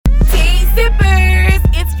sippers.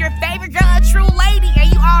 It's your favorite girl, a true lady,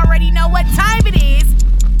 and you already know what time it is.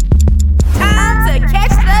 Time to catch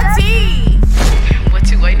the tea. What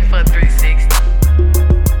you waiting for, 360?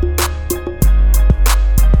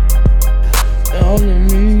 All of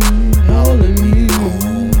me.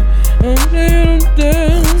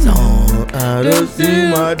 I don't see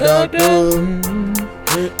my doctor.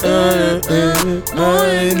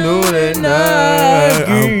 I know that night.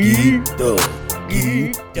 I'm geeked up.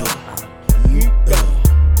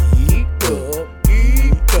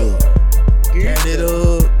 Get it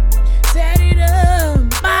up. Set it up,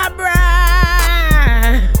 my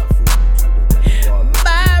bride.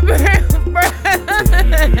 My bride.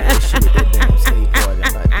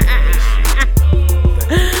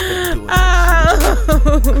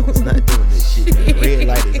 It's not doing this shit. The red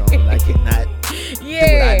light is on. I cannot do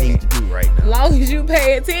what I need to do right now. Long as you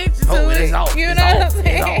pay attention to it, it's off. you It's know off. what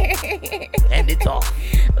I'm It's saying? And it's off.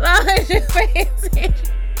 Long as you pay attention.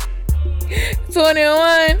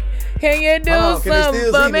 21, can you do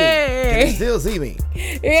something for me? Can you still see me?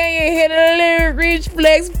 Can you hit a little reach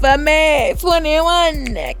flex for me?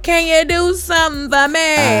 21, can you do something for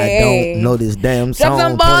me? I don't know this damn song. Drop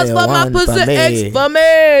some bars for my 21 pussy for me. X for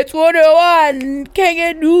me. 21, can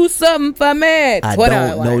you do something for me? I 21.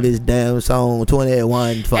 don't know this damn song.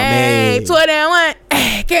 21 for Hey, me. 21,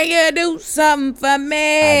 can you do something for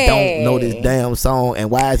me? I don't know this damn song. And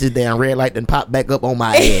why is this damn red light done pop back up on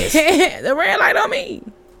my ass? The red light on me.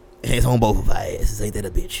 It's on both of our asses. Ain't that a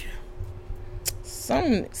bitch?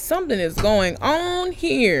 Something is going on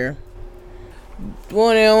here.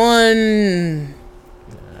 21.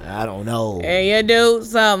 I don't know. Can you do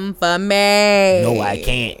something for me? No, I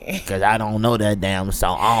can't. Because I don't know that damn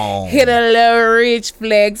song. Hit a little rich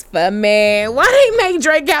flex for me. Why they make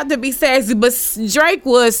Drake out to be sassy? But Drake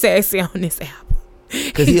was sassy on this album.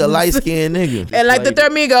 Because he a light-skinned nigga. And like the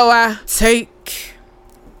third go, I take.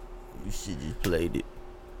 You should just played it.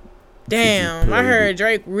 Damn, I heard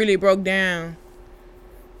Drake really broke down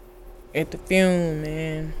at the fume,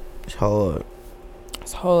 man. It's hard.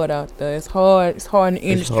 It's hard out there. It's hard. It's hard in the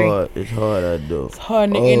industry. It's hard out there. It's hard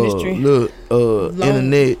in the industry. Look,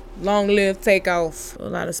 internet. Long live Takeoff. A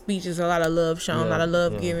lot of speeches, a lot of love shown, a lot of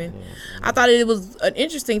love given. I thought it was an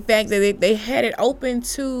interesting fact that they had it open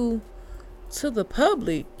to the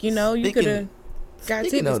public. You know, you could have got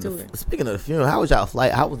tickets to it. Speaking of the funeral, how was y'all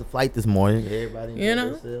flight? How was the flight this morning? Everybody, You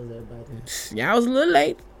know? everybody. Yeah, I was a little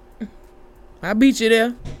late. I beat you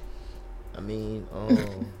there. I mean,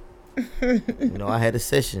 you know, I had a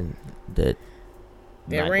session that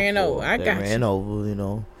ran over. I got ran you. over. You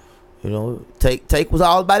know, take was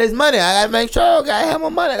all about his money. I gotta make sure I gotta have my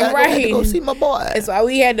money. I gotta go see my boy. That's why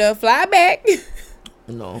we had to fly back.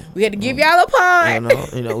 You know, We had to give y'all a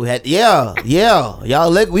part. you know, we had y'all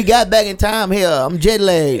look, we got back in time here. I'm jet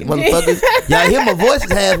lagged, motherfuckers. Y'all hear my voice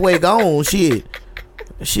is halfway gone. Shit,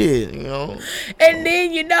 you know. And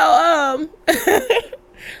then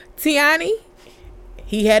Tiani,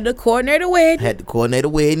 he had to coordinate a wedding. Had to coordinate a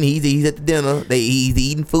wedding. He's at the dinner. He's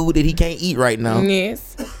eating food that he can't eat right now.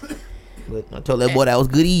 Yes. But I told that boy that was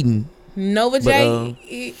good eating. Nova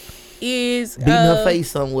J is Beating her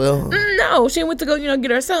face somewhere. No, she went to go,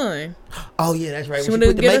 get her son. Oh yeah, that's right. She When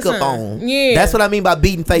went she to put the get her makeup son. on. Yeah. That's what I mean by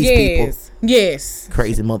beating face people. Yes.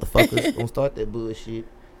 Crazy motherfuckers. Don't start that bullshit.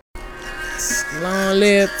 Long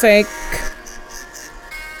live Take.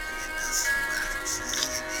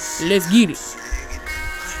 Let's get it.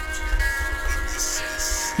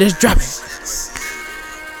 Let's drop it.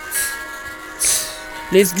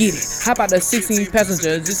 Let's get it. How about the 16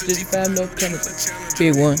 passengers? Just 55 no penalty.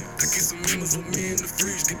 Big one.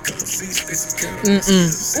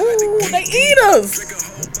 Ooh, they eat us.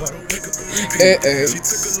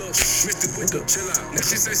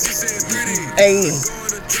 Hey.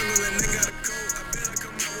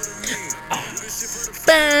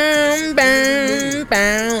 Bam, bam,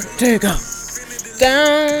 bam. Take off.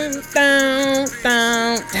 Down, down,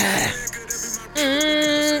 down, down.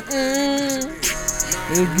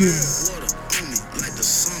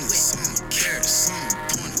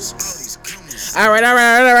 All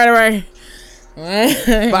right.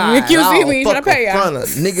 QC, we trying to pay y'all.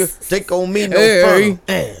 Nigga, take on me, no Hey.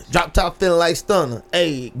 fronter. Drop top feeling like stunner.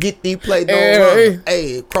 Hey, get these play, no runner.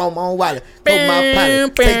 Hey, chrome on wallet. Throw my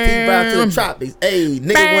pilot. Take these rounds to the tropics. Hey,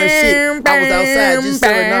 nigga one shit. I was outside just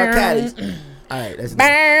selling narcotics. Alright, that's it.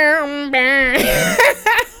 Bam, bam.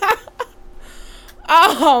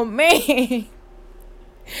 Oh, man.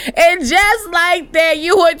 And just like that,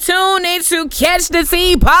 you were tuned in to Catch the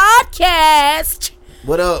Tea podcast.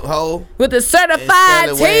 What up, ho? With the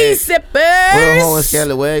certified tea sippers. What up, ho and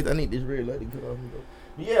Scallywag? I need this red light to cut off.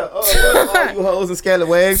 Yeah, what up, all you hoes and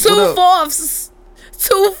scallywags?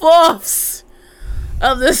 2/4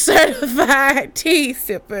 of the certified tea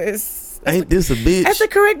sippers. Ain't this a bitch? That's the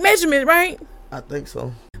correct measurement, right? I think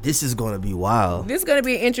so. This is gonna be wild. This is gonna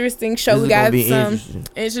be an interesting show. We got some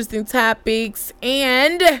interesting topics,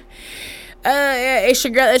 and it's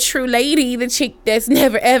your girl, a true lady, the chick that's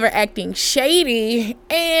never ever acting shady,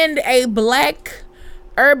 and a black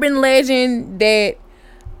urban legend that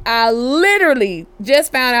I literally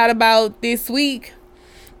just found out about this week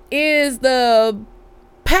is the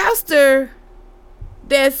pastor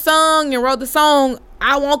that sung and wrote the song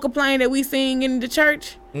 "I Won't Complain" that we sing in the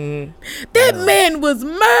church. Mm-hmm. That man was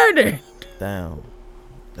murdered. Damn.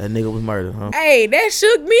 That nigga was murdered, huh? Hey, that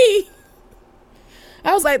shook me.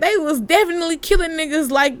 I was like, they was definitely killing niggas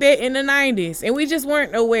like that in the 90s, and we just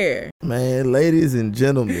weren't aware. Man, ladies and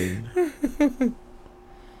gentlemen,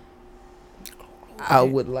 I'd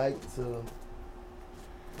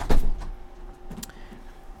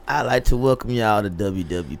like to welcome y'all to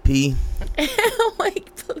WWP.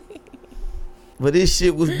 Wait, please. But this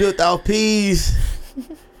shit was built off peas.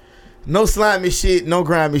 No slimy shit, no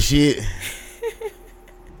grimy shit.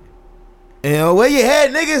 You know, well, you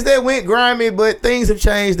had niggas that went grimy, but things have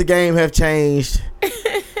changed. The game have changed.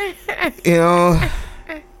 You know,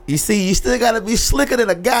 you see, you still gotta be slicker than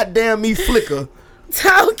a goddamn me flicker.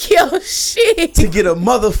 Talk your shit. To get a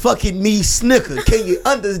motherfucking me snicker. Can you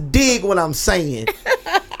dig what I'm saying?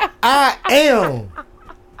 I am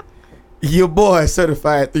your boy,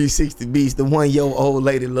 certified 360 Beast, the one your old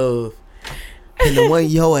lady love. And the one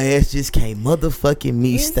your ass just can't motherfucking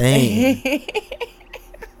me stand.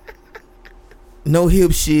 No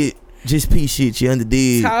hip shit, just pee shit, you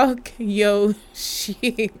underdig. Talk your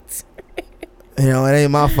shit. You know, it ain't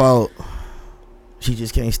my fault. She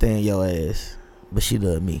just can't stand your ass. But she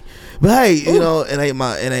love me. But hey, you know, it ain't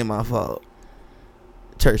my fault.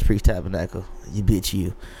 Church Priest Tabernacle. You bitch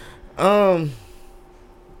you. A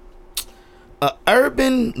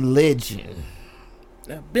urban legend.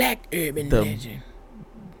 A black urban legend.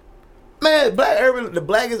 Man, the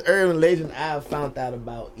blackest urban legend I've found out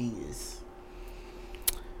about is,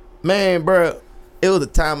 man, bro, it was the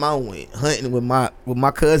time I went hunting with my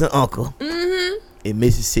cousin uncle in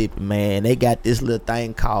Mississippi. Man, they got this little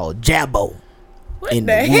thing called Jabbo. What in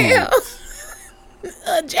the hell?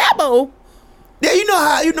 A Jabbo. Yeah, you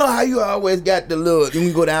know how you always got the little, when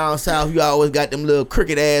you go down south, you always got them little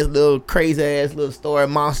crooked ass, little crazy ass, little story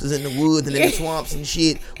monsters in the woods and in the swamps and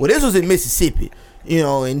shit. Well, this was in Mississippi, you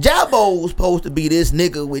know, and Jabbo was supposed to be this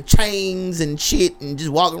nigga with chains and shit and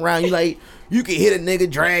just walking around. You like, you could hit a nigga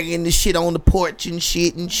dragging the shit on the porch and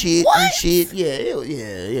shit and shit what? And shit. Yeah,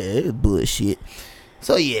 it was bullshit.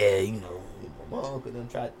 So yeah, you know.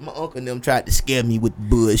 My uncle them tried to scare me with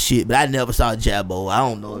bullshit, but I never saw Jabbo. I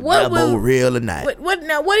don't know if Jabbo real or not. What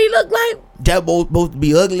he look like? Jabbo supposed to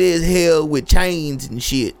be ugly as hell with chains and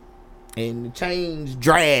shit. And the chains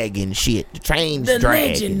drag and shit. The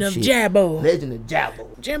legend of Jabbo. Legend of Jabbo.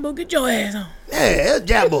 Jabbo, get your ass on. Yeah, that's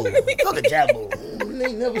Jabbo. Fuck a Jabbo. They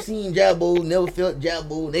ain't never seen Jabbo, never felt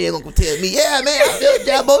Jabbo. They ain't gonna tell me, yeah, man, I felt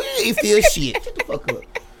Jabbo. You ain't feel shit. Shut the fuck up.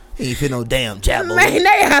 You ain't feel no damn Jabbo. Man,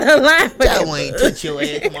 they out of line with Jabbo ain't touch your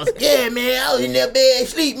ass. Come on. Yeah, man, I was in that bed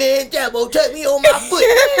sleep, man. Jabbo touched me on my foot.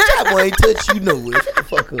 Man, Jabbo ain't touch you nowhere. Shut the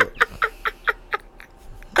fuck up.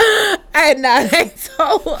 They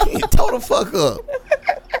told the fuck up.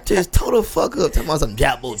 Just told the fuck up. Talking about some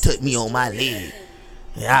Jabbo touched me on my leg.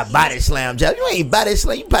 Yeah, I body slam Jabbo. You ain't body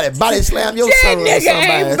slam. You probably body slam your son or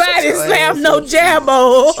somebody. Ain't body slam no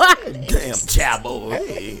Jabbo. Damn Jabbo.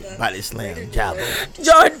 Hey, body slam Jabbo.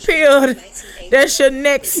 Jordan Peele, that's your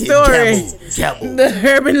next story. Jabbo. The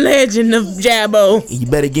urban legend of Jabbo. You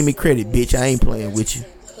better give me credit, bitch. I ain't playing with you.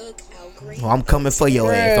 Oh, I'm coming for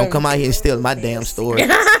your ass. Don't come out here and steal my damn story.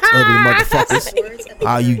 Ugly motherfuckers.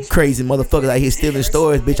 All you crazy motherfuckers out here stealing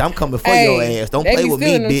stories, bitch. I'm coming for your ass. Don't play with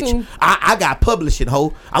me, bitch. I got publishing,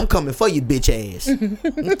 ho. I'm coming for you, bitch ass.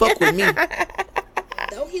 Fuck with me.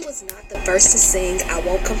 Though he was not the first to sing I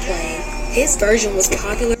Won't Complain, his version was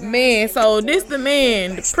popular. Man, so this the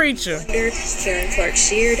man, the preacher. Karen Clark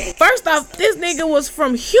Sheard. First off, this nigga was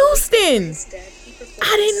from Houston.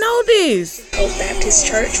 I didn't know this. Hope Baptist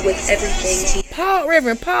Church with everything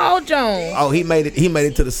Reverend Paul Jones. Oh, he made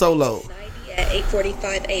it to the solo. At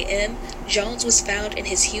 8:45 a.m., Jones was found in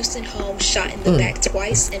his Houston home, shot in the back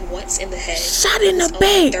twice and once in the head. Shot in the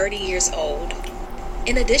back. 30 years old.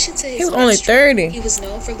 In addition to his he was only 30. He was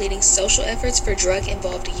known for leading social efforts for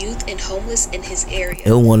drug-involved youth and homeless in his area.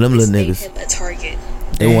 It was one of them little niggas. Him a target.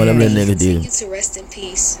 They one of them little niggas, dude. To rest in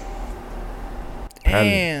peace.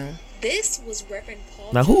 Damn. This was Reverend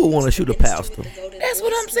Paul. Now, who would want to shoot a pastor? That's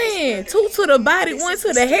what I'm saying. 2 to the body, 1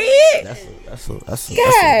 to the head. That's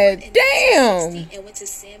God damn. And went to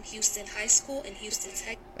Sam Houston High School in Houston,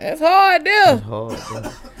 Texas. That's hard, though. That's hard,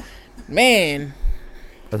 though. Man,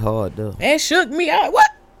 That's hard, though. that shook me out. What?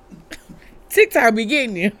 TikTok be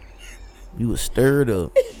getting you. You was stirred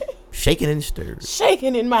up. Shaking and stirred.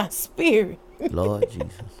 Shaking in my spirit. Lord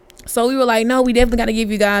Jesus. So we were like, no, we definitely got to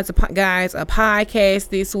give you guys a podcast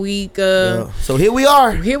this week. Yeah. So here we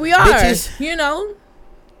are. Here we are. Bitches. You know,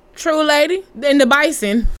 True Lady and the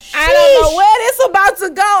Bison. I don't know where this about to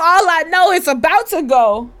go. All I know it's about to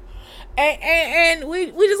go. And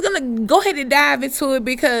we just going to go ahead and dive into it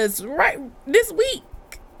because right this week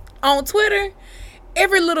on Twitter,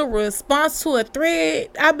 every little response to a thread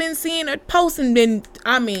I've been seeing her posting been,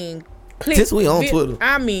 click. Since we on Twitter.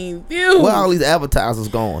 View. Where all these advertisers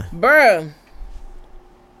going? Bruh.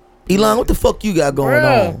 Elon, what the fuck you got going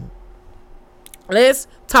on? Let's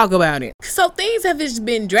talk about it. So things have just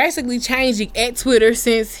been drastically changing at Twitter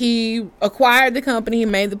since he acquired the company. He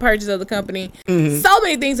made the purchase of the company. Mm-hmm. So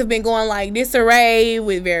many things have been going like disarray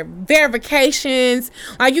with verifications.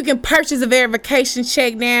 Like you can purchase a verification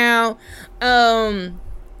check now.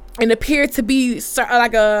 And appear to be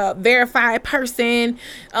like a verified person.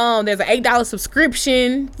 There's an $8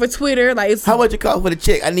 subscription for Twitter. Like, it's how much it cost for the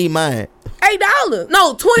check? I need mine. $8.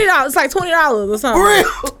 No, $20. It's like $20 or something.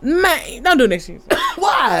 For real? Man, don't do that shit.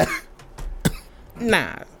 Why?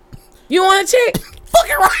 Nah. You want a check?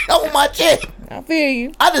 Fucking right. I want my check. I feel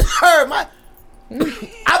you. I just heard my.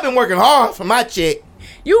 I've been working hard for my check.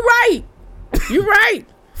 You right. You right.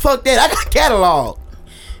 Fuck that. I got a catalog.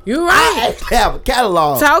 You I right. actually have a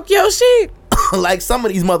catalog. Talk your shit. Like some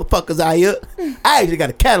of these motherfuckers out here. I actually got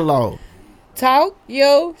a catalog. Talk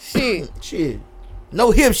your shit. Shit. No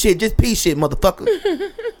hip shit, just pee shit, motherfucker.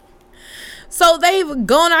 So they've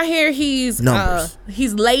gone out here. He's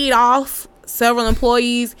laid off several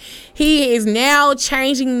employees. He is now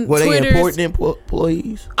changing Were Twitter's. they important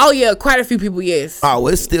employees? Oh yeah, quite a few people. Yes. Oh,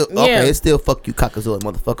 well, it's still okay. Yeah. It's still fuck you, cockazoid,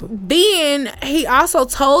 motherfucker. Then he also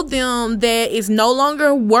told them that it's no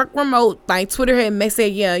longer work remote. Like Twitter had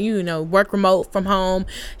said, yeah, work remote from home.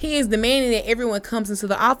 He is demanding that everyone comes into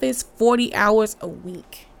the office 40 hours a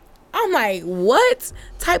week. I'm like, what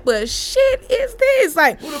type of shit is this?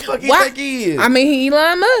 Like, who the fuck you think he is? He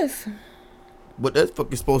Elon Musk. What that's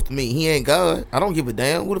fucking supposed to mean? He ain't God. I don't give a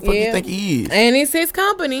damn. Who the fuck you think he is? And it's his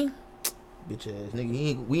company. Bitch ass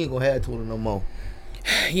nigga. We ain't gonna have Twitter no more.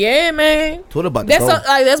 Yeah, man. Twitter about to go.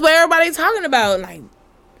 That's what everybody's talking about. Like,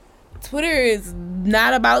 Twitter is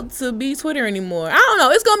not about to be Twitter anymore. I don't know.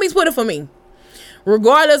 It's gonna be Twitter for me,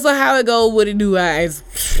 regardless of how it go. What it do, guys?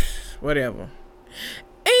 Whatever.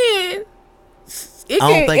 And I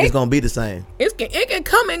don't think it's gonna be the same. It can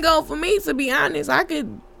come and go for me. To be honest, I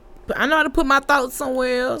know how to put my thoughts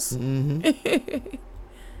somewhere else. Mm-hmm.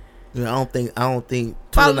 Yeah, I don't think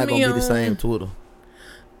Twitter not gonna be the same Twitter.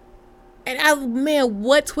 And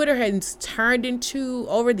what Twitter has turned into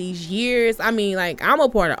over these years. I'm a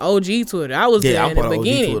part of OG Twitter. I was there in the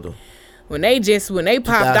beginning. When they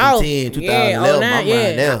popped off.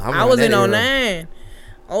 2011, I was in 09.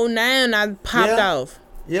 09 I popped off.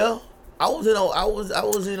 Yeah. I was in 09. I was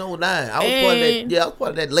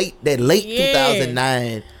part of that late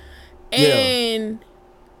 2009. And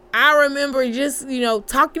I remember just,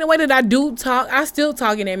 talking the way that I do talk. I still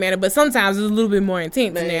talk in that manner, but sometimes it's a little bit more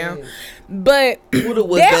intense now. But Twitter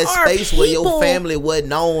was that space where your family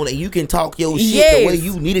wasn't on and you can talk your shit the way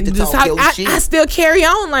you needed to talk your shit. I still carry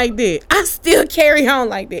on like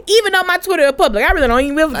that. Even though my Twitter is public, I really don't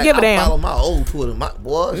even give a damn. I follow my old Twitter. Some of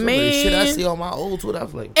the shit I see on my old Twitter, I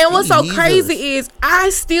was like, and what's so crazy is I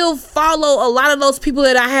still follow a lot of those people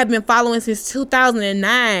that I have been following since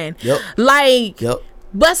 2009. Yep.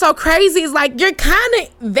 But so crazy is like you're kind of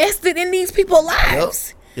invested in these people's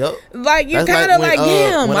lives. Yep. Like you're kind of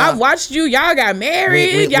damn. I watched you. Y'all got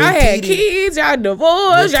married. Y'all had kids. Y'all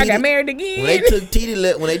divorced. Y'all got married again. When they took Titi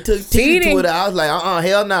to it, I was like,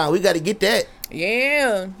 hell nah. We got to get that.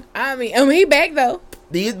 Yeah. He back though.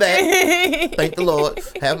 He's back. Thank the Lord.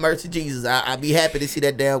 Have mercy, Jesus. I'd be happy to see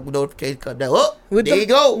that damn notification come down. Oh, there you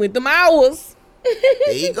go. With them hours.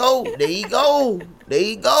 There you go.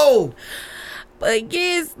 But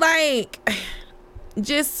it's like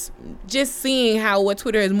just seeing what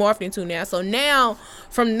Twitter has morphed into now. So now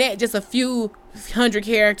from that, just a few hundred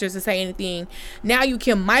characters to say anything. Now you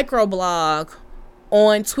can microblog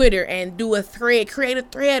on Twitter and do create a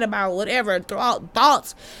thread about whatever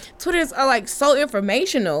thoughts. Twitters are like so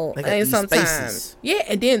informational, and sometimes spaces.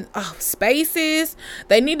 And then spaces.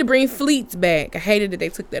 They need to bring fleets back. I hated that they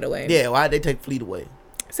took that away. Yeah, why did they take fleet away?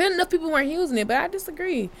 Said enough people weren't using it, but I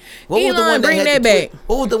disagree. What was the one bring that back.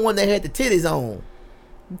 What was the one that had the titties on?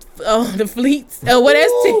 Oh, the fleets. Oh, what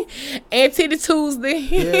that's and Titty Tuesday.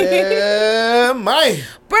 Yeah, man.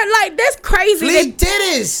 But like that's crazy. Fleet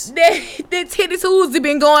titties. That Titty Tuesday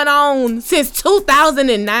been going on since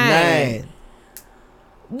 2009.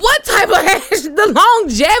 What type of the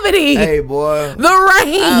longevity? Hey boy, the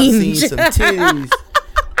range.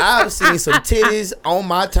 I've seen some titties on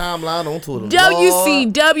my timeline on Twitter.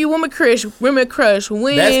 WCW Women Crush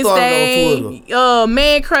Wednesday. That started on Twitter.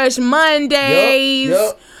 Man Crush Mondays.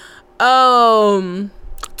 Yep.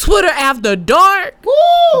 Twitter After Dark.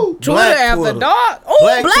 Woo! Twitter After Dark. Oh,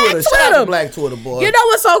 Black Twitter. Shout out to Black Twitter, boy. You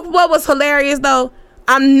know what was hilarious though?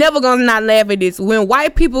 I'm never gonna not laugh at this. When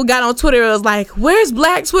white people got on Twitter, it was like, "Where's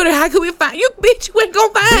Black Twitter? How can we find you, bitch? You ain't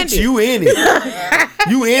gonna find bitch, it. You in it?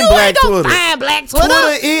 You in Black Twitter? Find Black Twitter.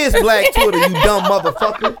 Twitter is Black Twitter. You dumb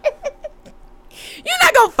motherfucker. You're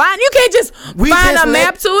not gonna find. You can't just find a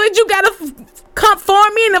map to it. You gotta come for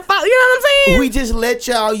me in the follow. You know what I'm saying? We just let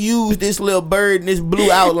y'all use this little bird and this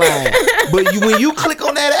blue outline. But when you click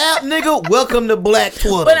on that app, nigga, welcome to Black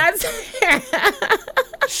Twitter. But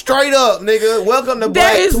straight up, nigga, welcome to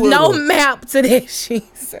Black Twitter. There is no map to that shit.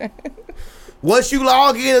 Once you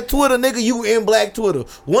log into Twitter, nigga, you in Black Twitter.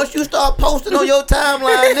 Once you start posting on your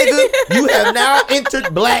timeline, nigga, you have now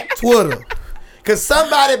entered Black Twitter. Cause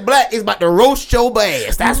somebody black is about to roast your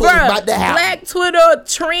ass. That's what's about to happen. Black Twitter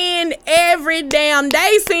trend every damn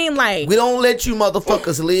day. Seem like we don't let you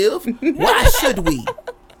motherfuckers live. Why should we?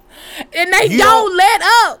 And they don't let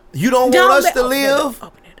up. You don't want us to live.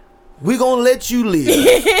 We gonna let you live.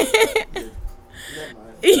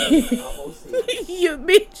 You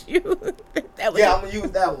bitch you. I'm gonna use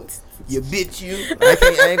that one. You bitch you.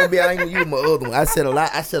 I ain't gonna use my other one. I said a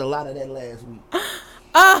lot of that last week.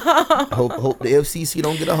 Hope the FCC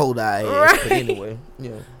don't get a hold of our ass. Right. But anyway,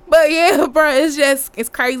 yeah. But yeah, bro, it's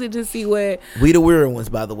crazy to see what we the weird ones,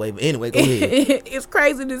 by the way. But anyway, go ahead. It's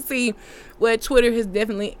crazy to see what Twitter has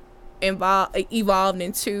definitely evolved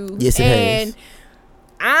into. Yes, it has.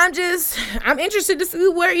 I'm interested to see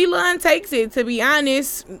where Elon takes it. To be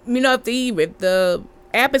honest, you know, if the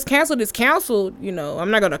app is canceled, it's canceled. You know,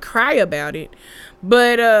 I'm not gonna cry about it,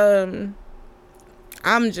 but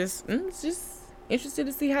I'm just interested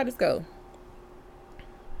to see how this goes.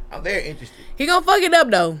 I'm very interested. He gonna fuck it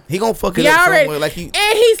up though. He gonna fuck it up somewhere. Like he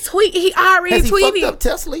already has he tweeted. Fucked up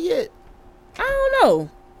Tesla yet? I don't know.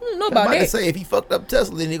 I don't know about that. I say if he fucked up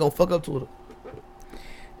Tesla, then he gonna fuck up Twitter.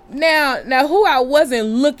 Now, who I wasn't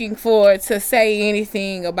looking for to say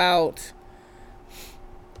anything about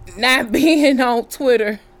not being on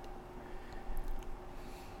Twitter.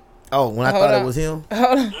 Oh, when I thought it was him?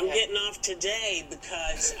 Hold on. I'm getting off today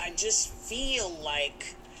because I just feel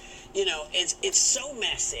like, you know, it's so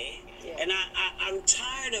messy. Yeah. And I'm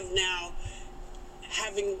tired of now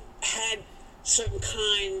having had certain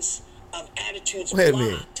kinds of attitudes Wait a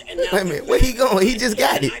blocked. minute. Where he going? He just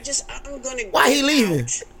got it. I'm gonna Why he leaving?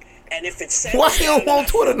 And if it's why he don't want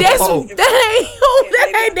Twitter no more?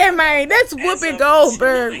 That ain't that man. That's Whoopi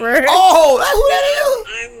Goldberg, bro. Oh, that's who that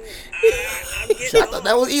is? I thought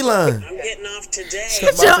that was Elon. I'm getting off today.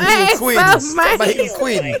 Shut your ass up, man. He was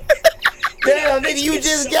quitting. Damn, nigga, you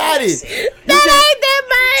just got it. That ain't that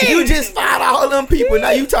man. You just fired all them people.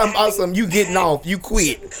 Now you talking about something. You getting off. You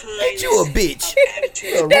quit. Ain't you a bitch?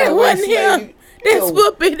 That wasn't him. That's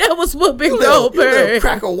Whoopi. That was Whoopi Goldberg. You little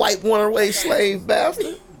cracker white runaway slave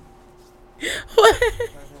bastard. What?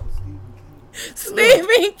 Stephen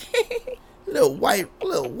King. Little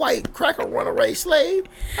white cracker runaway slave.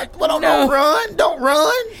 Don't run.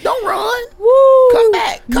 Woo. Come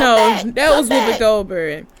back. That was Whoopi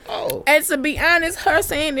Goldberg. Oh. And to be honest, her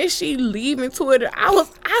saying that she leaving Twitter, I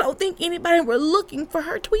don't think anybody were looking for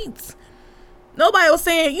her tweets. Nobody was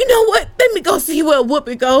saying, you know what? Let me go see what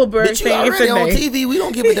Whoopi Goldberg saying today. You already on TV. We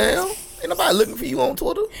don't give a damn. Ain't nobody looking for you on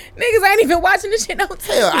Twitter. Niggas ain't even watching this shit on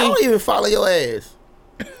TV. Hell, I don't even follow your ass.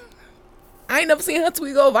 I ain't never seen her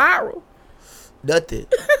tweet go viral. Nothing.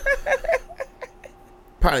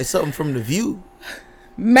 Probably something from The View.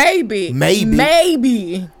 Maybe.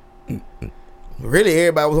 Really,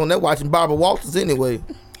 everybody was on there watching Barbara Walters anyway.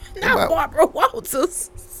 Not Barbara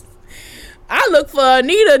Walters. I look for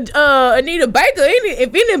Anita Baker.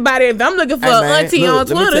 If I'm looking for auntie on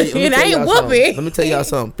Twitter, it ain't Whoopi. Let me tell y'all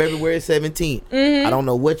something. February 17th. Mm-hmm. I don't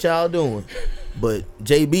know what y'all doing, but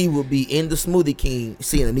JB will be in the Smoothie King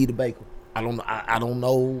seeing Anita Baker. I don't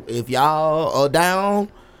know if y'all are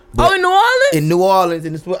down. Oh, in New Orleans? In New Orleans,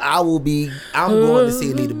 I'm going to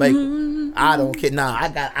see Anita Baker. I don't care. Nah, I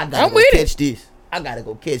gotta go catch this. I gotta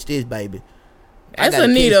go catch this, baby. That's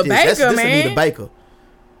Anita Baker, man. That's Anita Baker.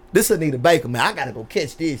 This Anita Baker, man. I gotta go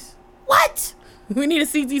catch this. What? We need a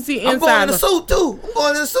CTC insider. I'm going in the suit too. I'm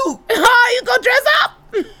going in the suit. Oh, you go dress up?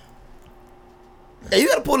 Yeah, you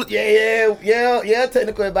gotta pull it. Yeah.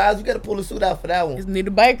 Technical advisor, you gotta pull the suit out for that one. It's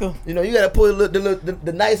Anita Baker. You know, you gotta pull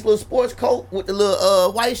the nice little sports coat with the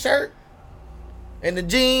little white shirt and the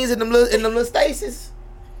jeans and them little Stacy's.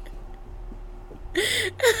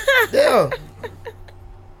 Yeah.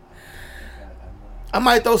 I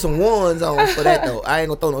might throw some ones on for that though. I ain't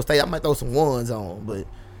gonna throw no Stacy. I might throw some ones on, but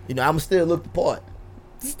you know, I'ma still look the part.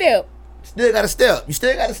 Step. Still gotta step. You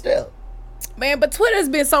still gotta step. Man, but Twitter's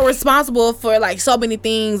been so responsible for like so many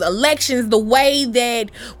things. Elections, the way that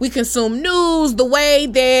we consume news, the way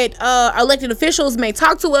that elected officials may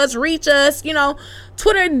talk to us, reach us, you know,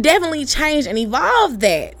 Twitter definitely changed and evolved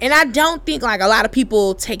that. And I don't think like a lot of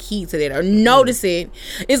people take heed to that or notice it.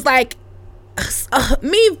 It's like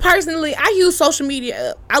me personally, I use social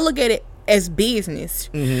media. I look at it as business.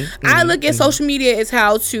 I look at social media as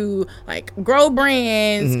how to like grow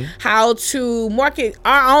brands, how to market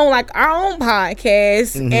our own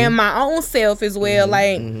podcast and my own self as well.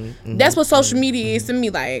 That's what social media is to me.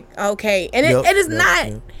 Like, okay, and it is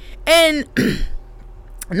not, and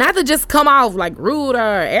not to just come off like rude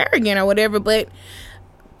or arrogant or whatever, but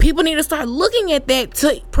people need to start looking at that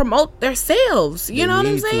to promote themselves. You know what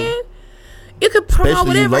I'm saying? You could promote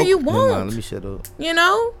whatever you want. Let me shut up. You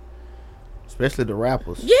know? Especially the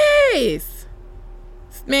rappers. Yes.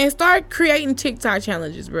 Man, start creating TikTok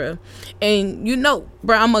challenges, bro. And you know,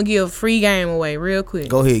 bro, I'm going to give a free game away real quick.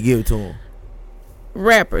 Go ahead, give it to them.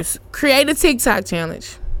 Rappers, create a TikTok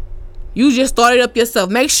challenge. You just started up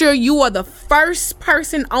yourself. Make sure you are the first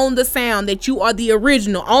person on the sound, that you are the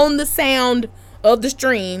original on the sound of the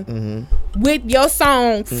stream with your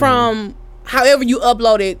song from however you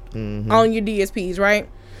upload it on your DSPs, right?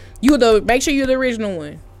 Make sure you're the original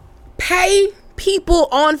one. Pay people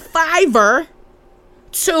on Fiverr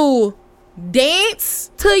to dance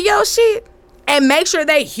to your shit and make sure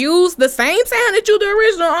they use the same sound that you the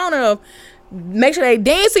original owner of. Make sure they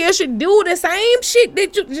dance to your shit, do the same shit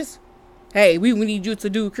that you just, hey, we need you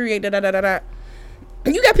to create da.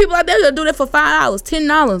 And you got people out there that do that for $5,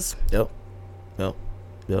 $10.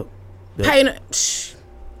 Yep. Pay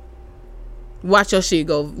watch your shit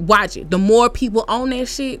go. Watch it. The more people on that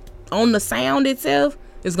shit, on the sound itself,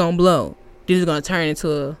 it's gonna blow. This is gonna turn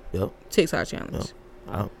into a TikTok challenge.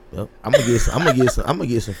 Yep. I'm gonna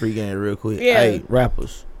get some free game real quick. Yeah. Hey,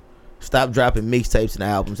 rappers, stop dropping mixtapes and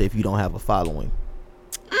albums if you don't have a following.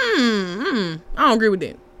 I don't agree with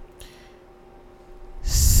that.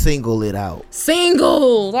 Single it out.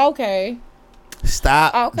 Singles, okay.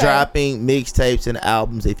 Stop dropping mixtapes and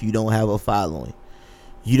albums if you don't have a following.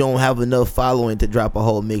 You don't have enough following to drop a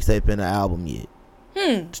whole mixtape and an album yet.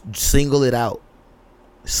 Single it out.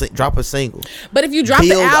 Drop a single. But if you drop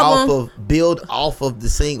the album, build off of the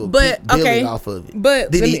single. But building off of it.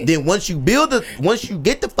 But then once you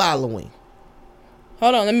get the following.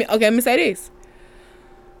 Hold on, let me say this.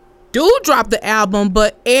 Do drop the album,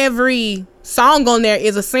 but every song on there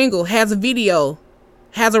is a single, has a video,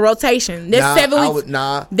 has a rotation. That's 7 weeks.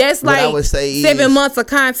 That's like I would say 7 months of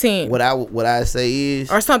content. What I say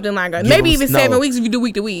is, or something like that. Maybe even 7 weeks if you do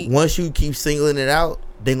week to week. Once you keep singling it out,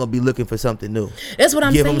 they're gonna be looking for something new. That's what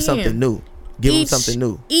I'm saying. Give them something new. Give them something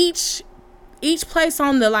new. Each place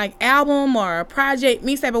on the like album or project,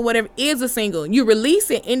 mixtape or whatever is a single. You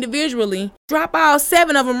release it individually, drop all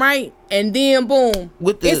 7 of them, right? And then boom,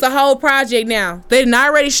 it's a whole project now. They've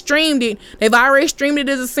already streamed it. They've already streamed it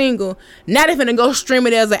as a single. Now they're finna go stream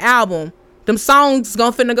it as an album. Them songs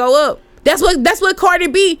gonna finna go up. That's what Cardi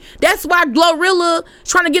B. That's why Glorilla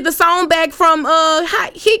trying to get the song back from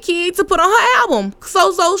Hit Kid to put on her album,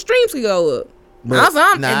 so streams can go up. But if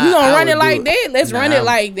you gonna run it like that, let's run it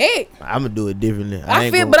like that. I'm gonna do it differently.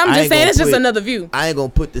 But I'm just saying it's just another view. I ain't gonna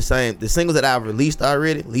put the singles that I've released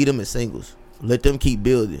already. Leave them as singles. Let them keep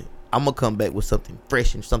building. I'm gonna come back with something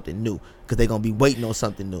fresh and something new because they're gonna be waiting on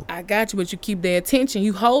something new. I got you, but you keep their attention.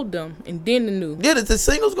 You hold them, and then the new. Yeah, the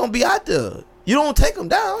singles gonna be out there. You don't take them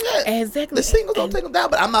down. Yeah. Exactly. The singles don't take them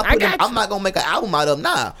down, but I'm not gonna make an album out of them.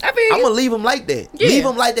 Nah, I'm gonna leave them like that. Yeah. Leave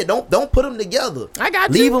them like that. Don't put them together. I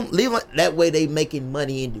got you. Leave them that way. They making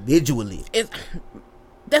money individually.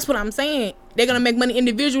 That's what I'm saying. They're gonna make money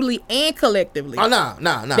individually and collectively. Oh nah.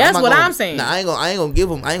 That's what I'm saying. Nah, I ain't gonna give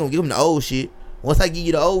them the old shit. Once I give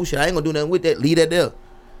you the old shit, I ain't gonna do nothing with that. Leave that there.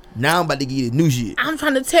 Now I'm about to give you the new shit. I'm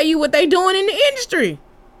trying to tell you what they doing in the industry.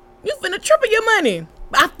 You finna triple your money.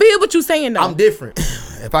 I feel what you saying though. I'm different.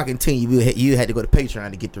 If I continue, you had to go to Patreon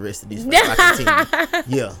to get the rest of this. If I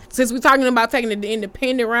continue. Yeah. Since we're talking about taking it the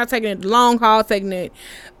independent route, taking it the long haul, taking it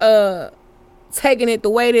taking it the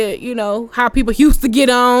way that, you know, how people used to get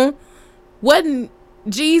on. Wasn't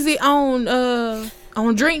Jeezy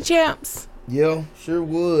on Drink Champs? Yeah, sure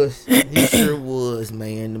was. He sure was,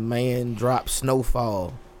 man. The man dropped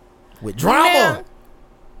Snowfall with Drama. Yeah.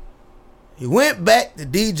 He went back to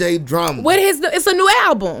DJ Drama. What is it's a new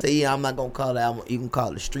album. See, I'm not gonna call it album. You can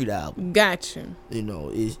call it a street album. Gotcha. You know,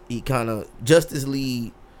 he kind of Justice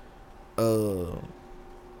League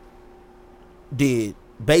did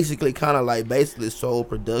basically kind of like sole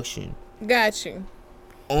production. Gotcha.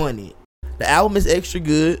 On it. The album is extra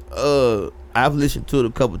good. I've listened to it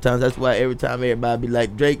a couple times. That's why every time everybody be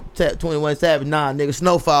like, Drake, 21 Savage, nah, nigga,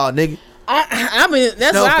 Snowfall, nigga. I mean,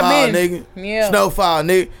 that's Snowfall, what I've been. nigga. Yeah. Snowfall,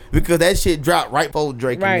 nigga. Because that shit dropped right before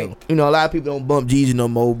Drake. Right. You know, a lot of people don't bump Jeezy no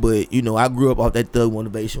more, but, you know, I grew up off that Thug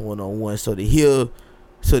Motivation 101. So to hear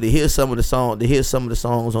some of the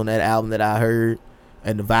songs on that album that I heard,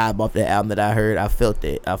 and the vibe off that album that I heard, I felt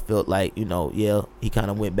that. I felt like, you know, yeah, he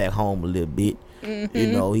kind of went back home a little bit. Mm-hmm. You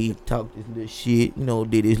know, he talked his little shit, you know,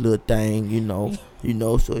 did his little thing, you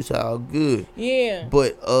know, so it's all good. Yeah.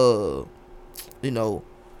 But, you know,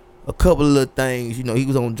 a couple of little things, you know, he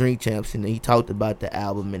was on Drink Champs and he talked about the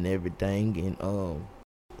album and everything. And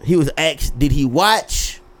he was asked, did he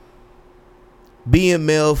watch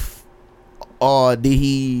BMF or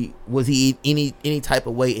was he any type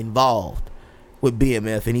of way involved with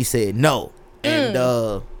BMF? And he said no.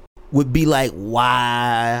 And would be like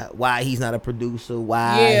why he's not a producer,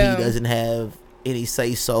 why he doesn't have any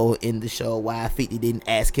say so in the show, why 50 didn't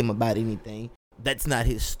ask him about anything. That's not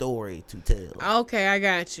his story to tell. Okay, I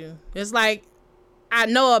got you. It's like I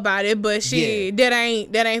know about it, but shit, that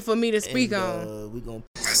ain't for me to speak on. I'm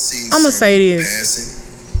gonna say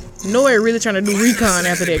this. Nori really trying to do recon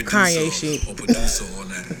after that Kanye shit.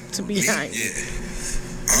 To be honest.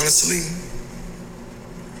 Yeah. Honestly,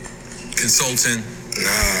 consultant.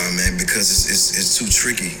 Nah, man, because it's too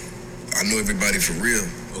tricky. I know everybody for real.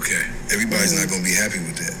 Okay. Everybody's not gonna be happy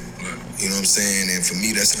with that. Right. You know what I'm saying? And for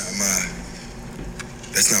me, that's not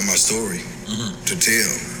my story to tell.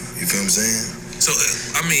 You feel what I'm saying? So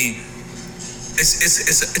I mean,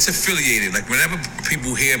 it's affiliated. Like whenever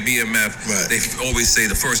people hear BMF, right, they always say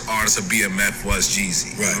the first artist of BMF was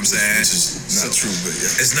Jeezy. Right. You know what I'm saying? Which is not true, but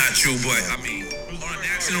yeah. It's not true, but I mean, on a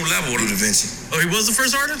national level. Blue Da Vinci. Oh, he was the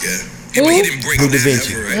first artist? Yeah. But he didn't break Blue Da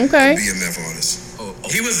Vinci. Right? Okay. BMF artist. Oh,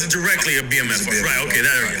 he was directly a BMF artist. Right, okay,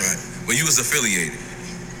 that right. But you was affiliated.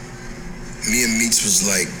 Me and Meech was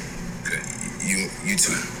like, you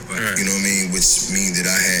two. Right. You know what I mean? Which means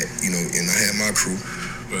that I had, you know, and I had my crew.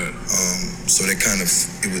 Right. So that kind of,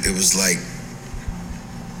 it was like,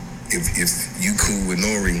 if you cool with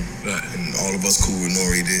Nori, right, and all of us cool with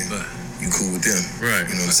Nori, then you cool with them. Right.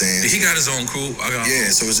 You know what I'm saying? He got his own crew.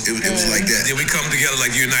 So it was like that. Then we come together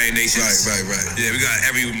like United Nations. Right. Yeah, we got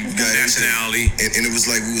every nationality. And it was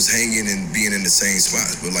like we was hanging and being in the same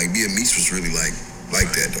spots. But like me and Meech was really like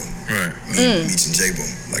that though. Right. Meech and J-Bo,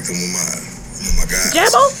 like them with my guys.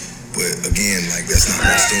 J-Bo? But again, like that's not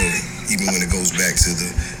my story. Even when it goes back to the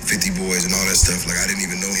 50 Boys and all that stuff, like I didn't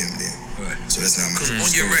even know him then. Right. So that's not my story.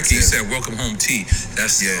 On your record, you said "Welcome Home T."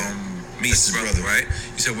 That's Meech's brother, right?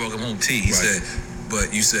 You said "Welcome Home T." He said,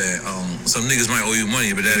 but you said some niggas might owe you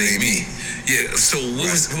money, but that ain't me. Yeah. So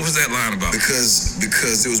what was that line about? Because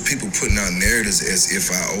there was people putting out narratives as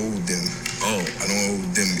if I owed them. Oh, I don't owe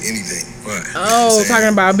them anything. Right. Oh,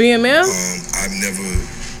 talking about BMF. I've never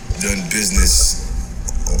done business.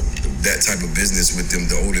 That type of business with them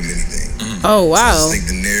to owe them anything. Oh wow! So I think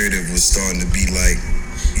the narrative was starting to be like,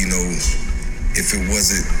 you know, if it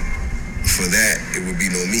wasn't for that, it would be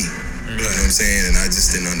no me. You know what I'm saying? And I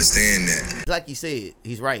just didn't understand that. Like you said,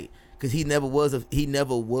 he's right, because he never was a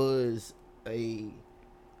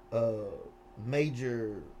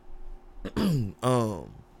major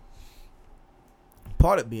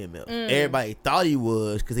part of BMF. Everybody thought he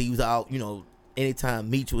was, because he was out. You know, anytime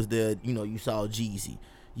Meech was there, you know, you saw Jeezy.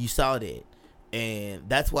 You saw that, and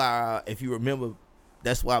that's why, if you remember,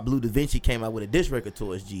 that's why Blue Da Vinci came out with a diss record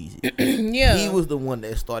towards Jeezy. Yeah, he was the one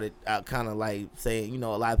that started out kind of like saying, you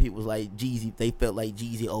know, a lot of people was like Jeezy. They felt like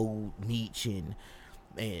Jeezy owed Meech, and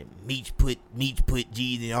Meech put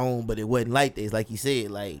Jeezy on, but it wasn't like that. It's like he said,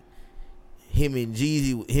 like him and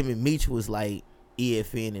Meech was like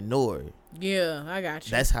EFN and Nori. Yeah, I got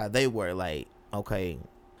you. That's how they were. Like, okay,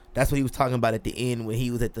 that's what he was talking about at the end when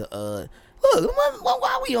he was at the look,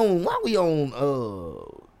 why we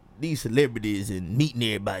on these celebrities and meeting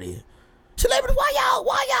everybody? Celebrities,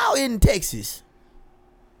 why y'all in Texas?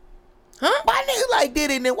 Huh? Why niggas like did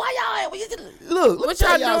it? And why y'all look? What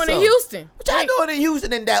y'all doing in Houston? What y'all doing in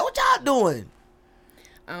Houston and that? What y'all doing?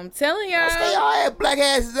 I'm telling y'all. Stay y'all black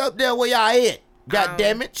asses up there where y'all at. God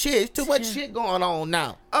damn it, shit, too much shit going on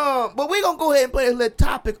now. But we gonna go ahead and play a little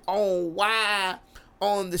topic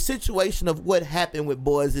on the situation of what happened with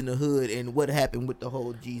Boys in the Hood and what happened with the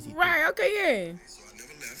whole Jeezy thing. Right, okay, yeah. So I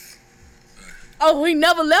never left. Oh, he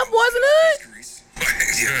never left Boys in the Hood?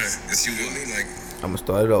 Yeah, that's you with me, like. I'm gonna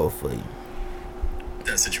start it over for you.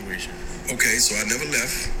 That situation. Okay, so I never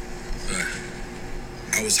left.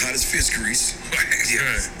 I was hot as fish grease. Yeah,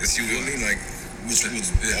 that's you with me, like, which was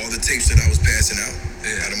all the tapes that I was passing out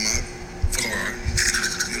of my car.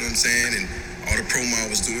 You know what I'm saying? And all the promo I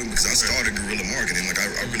was doing, because I started guerrilla marketing. Like, I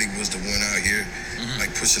really was the one out here,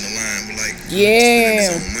 like, pushing the line. But, like, spending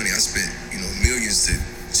his own money. I spent, millions to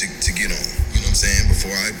get on. You know what I'm saying?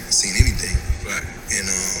 Before I seen anything. Right.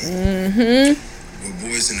 And, with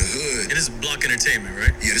Boys in the Hood. It is Block Entertainment,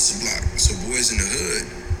 right? Yeah, this is Block. So, Boys in the Hood.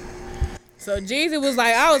 So, Jeezy was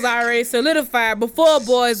like, I was already solidified before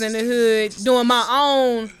Boys in the Hood, doing my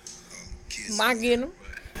own. I get him.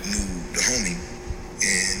 Knew the homie.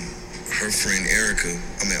 And her friend Ebony,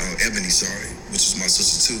 which was my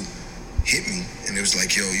sister too, hit me and it was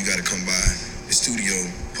like, yo, you gotta come by the studio.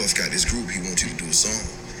 Puff got this group, he wants you to do a song.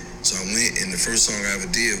 So I went, and the first song I ever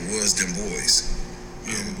did was Them Boys.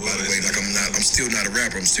 By the way, like I'm still not a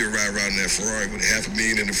rapper. I'm still riding around in that Ferrari with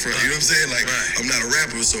 $500,000 in the front. You know what I'm saying? Like, I'm not a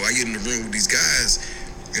rapper, so I get in the room with these guys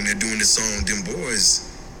and they're doing this song, Them Boys,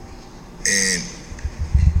 and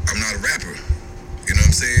I'm not a rapper. You know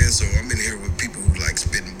what I'm saying? So I'm in here with people who like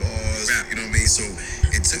spitting bars. You know what I mean? So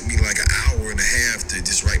it took me like an hour and a half to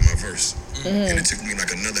just write my verse. And it took me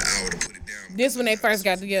like another hour to put it down. This when they first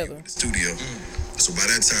got together. The studio. So by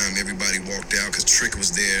that time, everybody walked out because Trick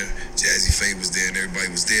was there, Jazzy Faye was there, and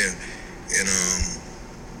everybody was there. And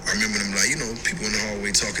I remember them like, people in the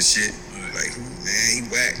hallway talking shit. Like, man, he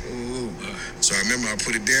whack. Ooh. So I remember I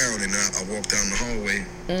put it down and I walked down the hallway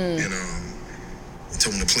and I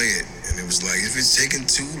told him to play it. And it was like, if it's taking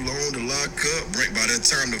too long to lock up, right by that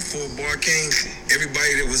time the full bar came,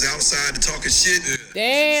 everybody that was outside talking shit.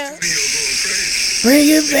 Damn. Going crazy. Bring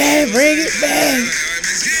it back, bring it back.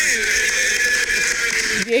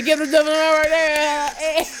 Yeah, give the double right there.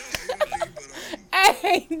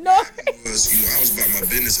 Hey, no. I was about my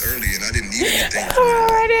business early and I didn't need anything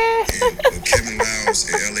from it. And when Kevin Liles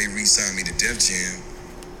and LA re-signed me to Def Jam,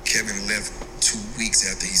 Kevin left 2 weeks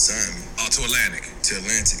after he signed me. Oh, to Atlantic.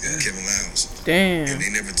 Kevin Liles. Damn. And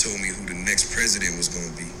they never told me who the next president was going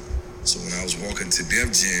to be. So when I was walking to Def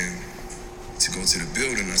Jam to go to the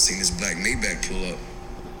building, I seen this black Maybach pull up.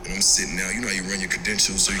 And I'm sitting down. You know how you run your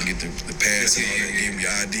credentials so you can get the pass and all that, give him your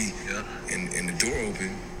ID. Yeah. And the door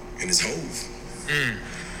open, and it's Hove.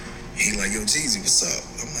 He like, yo, Jeezy, what's up?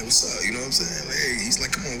 I'm like, what's up? You know what I'm saying? Like, hey, he's like,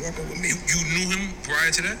 come on, walk up with me. You knew him prior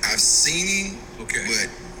to that? I've seen him, but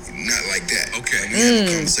not like that. Okay. Like, we had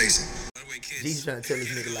a conversation. Jeezy trying to tell this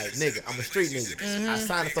nigga like, nigga, I'm a street nigga. I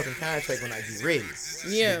signed a fucking contract when I get ready.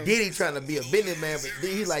 Yeah. Diddy trying to be a businessman, but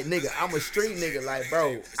he's like, nigga, I'm a street nigga. Like,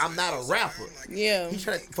 bro, I'm not a rapper. Yeah. He's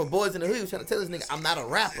trying to, for Boys in the Hood, he was trying to tell this nigga, I'm not a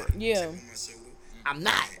rapper. Yeah. I'm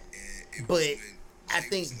not. But I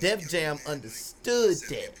think Def Jam understood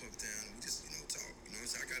that.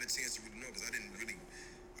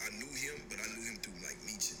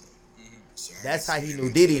 That's how he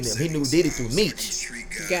knew Diddy and them. He knew Diddy through Meech.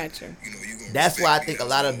 Gotcha. That's why I think a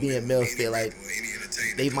lot of BMLs feel like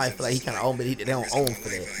they might feel like he kind of own, but they don't own for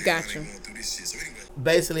that. Gotcha.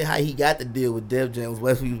 Basically, how he got the deal with Def Jam was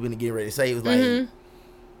what we was going to get ready to say. It was like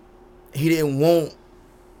he didn't want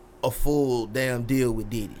a full damn deal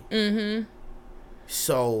with Diddy.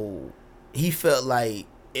 So he felt like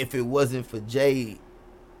if it wasn't for Jay,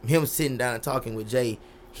 him sitting down and talking with Jay,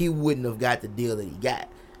 he wouldn't have got the deal that he got.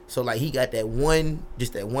 So, like, he got that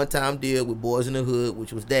one-time deal with Boys in the Hood,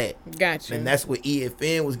 which was that. Gotcha. And that's what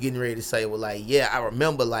EFN was getting ready to say. Well, like, yeah, I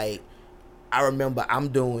remember I'm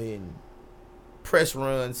doing press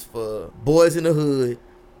runs for Boys in the Hood,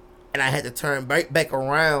 and I had to turn back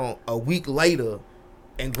around a week later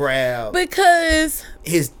and grab because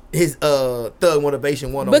his Thug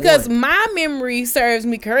Motivation 101. Because my memory serves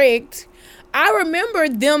me correct. I remember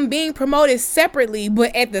them being promoted separately,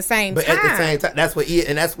 but at the same time. But at the same time, that's what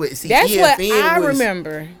EFN I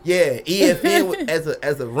remember. Yeah, EFN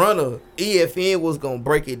as a runner, EFN was gonna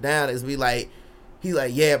break it down as be like, he's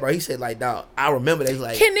like, yeah, bro. He said like, dog, I remember that. He's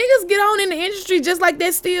like, can niggas get on in the industry just like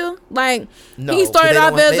that still? Like, no, he started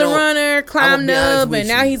off as a runner, climbed up, and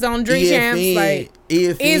now he's on Dream Champs. Like,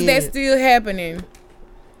 EFN, is that still happening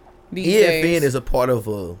these days? EFN is a part of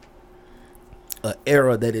a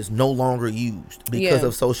era that is no longer used because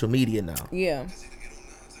of social media now. Yeah,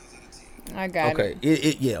 I got it.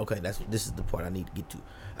 Okay, okay. This is the part I need to get to.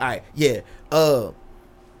 All right, yeah.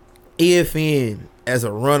 EFN as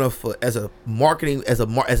a runner as a marketing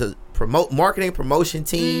marketing promotion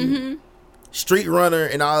team, street runner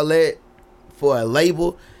and all that for a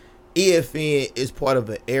label. EFN is part of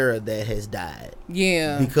an era that has died.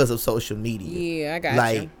 Yeah. Because of social media. Yeah, I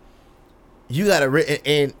got you. You gotta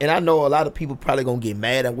and I know a lot of people probably gonna get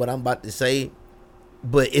mad at what I'm about to say,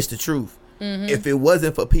 but it's the truth. If it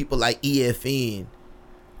wasn't for people like EFN,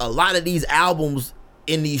 a lot of these albums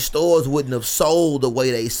in these stores wouldn't have sold the way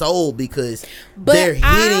they sold because they're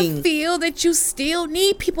hitting. I feel that you still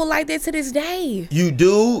need people like that to this day. You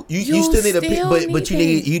do. You still need but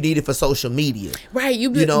you need it for social media, right? You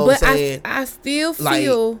know what I'm saying? I still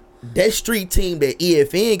feel like that street team that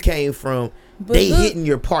EFN came from. They hitting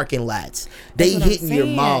your parking lots. They hitting your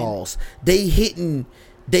malls. They hitting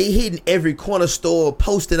every corner store,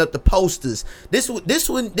 posting up the posters. This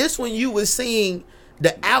one you was seeing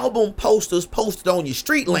the album posters posted on your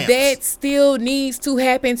street lamps. That still needs to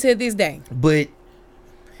happen to this day. But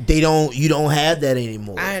you don't have that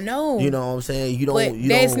anymore. I know. You know what I'm saying?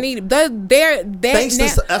 That's needed. Thanks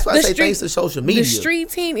to social media. The street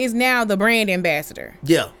team is now the brand ambassador.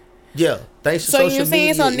 Yeah. Thanks to social media. So you know what I'm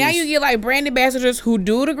saying? So now you get like brand ambassadors who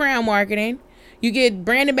do the ground marketing. You get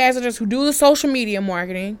brand ambassadors who do the social media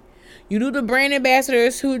marketing. You do the brand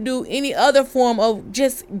ambassadors who do any other form of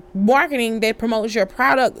just marketing that promotes your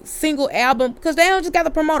product, single album. Because they don't just got to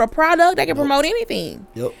promote a product. They can promote anything.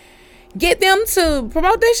 Yep. Get them to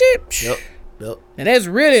promote that shit. Yep. And that's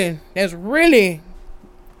really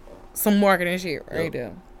some marketing shit right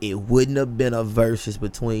there. It wouldn't have been a versus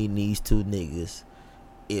between these two niggas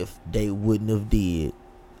if they wouldn't have did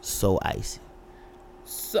So Icy.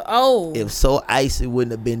 If So Icy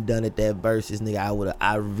wouldn't have been done at that versus, nigga,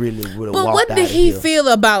 I really would have walked out. But what did he feel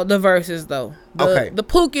about the verses though? The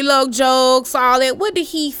Pookie Loc jokes, all that. What did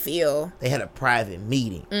he feel? They had a private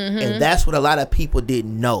meeting, and that's what a lot of people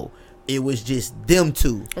didn't know. It was just them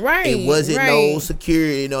two. Right. It wasn't no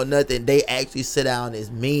security, no nothing. They actually sat down as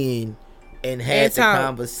men and had the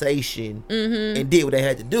conversation and did what they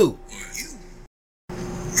had to do.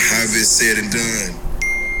 However it's said and done,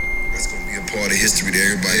 that's gonna be a part of history that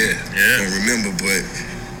everybody don't remember, but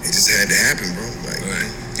it just had to happen, bro. Like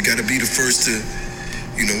you gotta be the first to,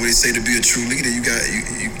 you know what they say, to be a true leader, you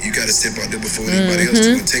gotta step out there before anybody else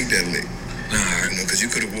to take that lick. You know, because you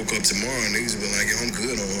could have woke up tomorrow and niggas been like, yo, I'm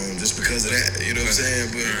good on just because of that. You know what I'm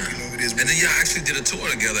saying? But you know, it is. And then y'all actually did a tour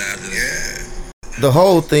together after that. Yeah. The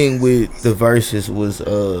whole thing with the verses was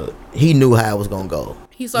he knew how it was gonna go.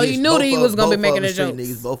 He knew that he was gonna be making a joke.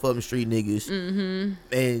 Both of them street niggas.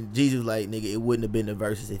 And Jesus was like, nigga, it wouldn't have been the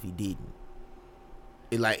verses if he didn't.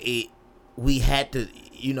 We had to,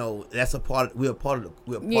 you know, that's a part. We're a part of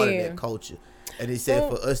that culture. And he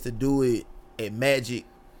said for us to do it at Magic,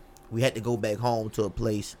 we had to go back home to a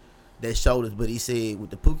place that showed us. But he said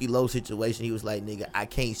with the Pookie Loc situation, he was like, nigga, I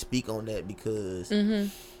can't speak on that because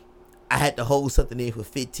I had to hold something in for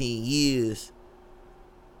 15 years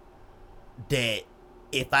that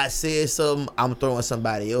if I said something, I'm throwing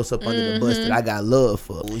somebody else up under the bus that I got love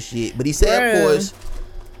for. Bullshit. But he said, of course,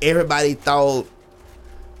 everybody thought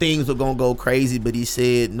things were going to go crazy, but he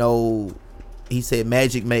said, no. He said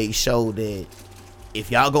Magic made sure that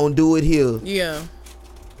if y'all going to do it here,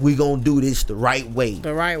 we gonna do this the right way.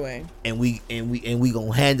 And we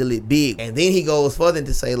gonna handle it big. And then he goes further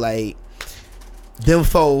to say, like, them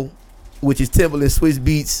four, which is Timbaland, Swizz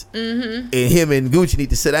Beatz, and him and Gucci need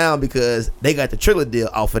to sit down because they got the Triller deal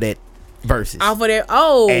off of that verses.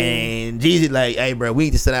 And Jeezy like, hey bro, we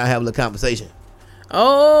need to sit down and have a little conversation.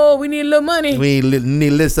 We need a little money. We need a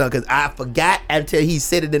little something, because I forgot until he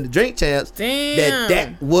said it in the Drink Champs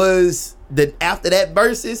that was after that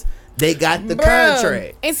verses. They got the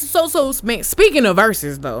contract. And so man, speaking of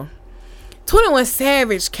verses though, 21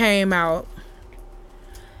 Savage came out,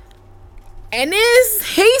 and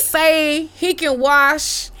he say he can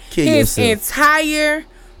wash his entire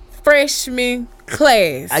freshman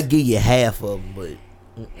class. I give you half of them,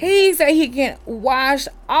 but he say he can wash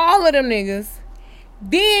all of them niggas.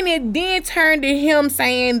 Then it turned to him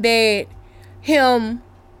saying that him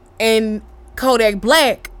and Kodak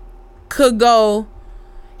Black could go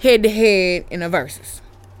head to head in a versus.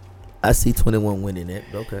 I see 21 winning that.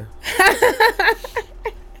 Okay.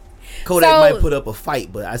 Kodak might put up a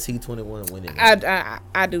fight, but I see 21 winning that.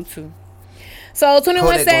 I do too. So 21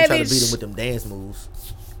 Kodak Savage gonna try to beat him with them dance moves.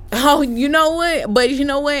 Oh, you know what? But you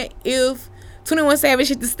know what? If 21 Savage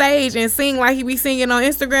hit the stage and sing like he be singing on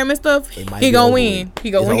Instagram and stuff, he gonna win. He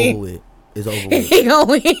gonna win. It's over with. He gonna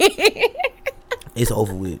win. It's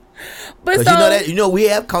over with. But Cause so, you know we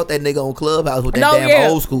have caught that nigga on Clubhouse with that No, damn yeah.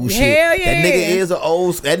 old school shit. Hell yeah. That nigga is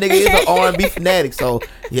an R&B fanatic. So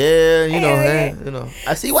yeah, you know, Hell yeah.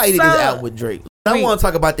 I see why he So- niggas out with Drake. I want to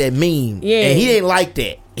talk about that meme. Yeah. And he didn't like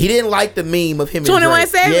that. He didn't like the meme of him and 21 Drake.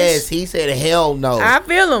 Savage? Yes, he said hell no. I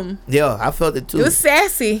feel him. Yeah, I felt it too. It was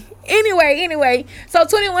sassy. Anyway, so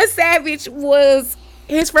 21 Savage was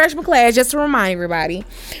his freshman class, just to remind everybody.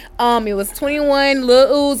 It was 21, Lil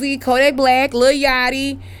Uzi, Kodak Black, Lil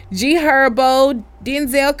Yachty, G Herbo,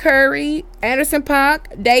 Denzel Curry, Anderson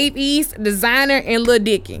 .Paak, Dave East, Designer, and Lil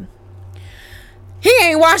Dicky. He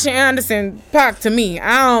ain't watching Anderson .Paak to me.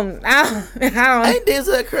 I don't. Ain't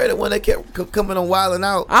Denzel Curry the one that kept coming on Wildin'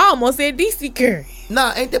 Out? I almost said DC Curry.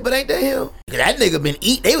 Nah, ain't that him? That nigga been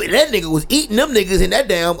that nigga was eating them niggas in that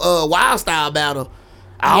damn Wild Style battle.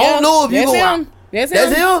 I don't know if you that's go him. That's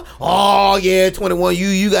him? Oh yeah, 21.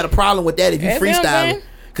 You got a problem with that if you That's him, freestyling. man.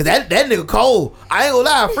 Cause that nigga cold. I ain't gonna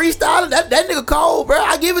lie, freestyling, that nigga cold, bro.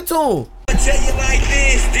 I give it to him. I tell you like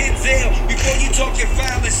this, Denzel, before you talking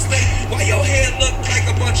foul and slick, why your hair look like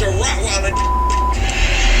a bunch of Rottweiler?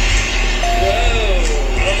 Whoa.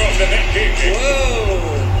 I don't know if they're that big.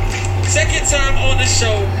 Whoa. Second time on the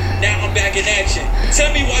show, now I'm back in action.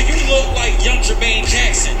 Tell me why you look like young Jermaine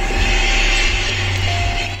Jackson.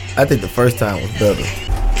 I think the first time was better.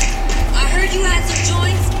 I heard you had some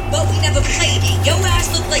joints, but we never played it. Your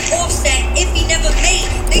ass looked like Offset if he never made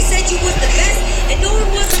it. They said you was the best, and no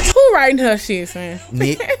one wasn't. Who writing her shit, son?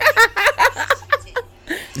 Nick.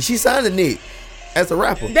 She signed to Nick as a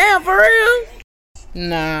rapper. Damn, for real?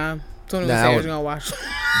 Nah. 21 Nah, Savage gonna watch.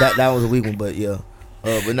 That was a weak one, but yeah.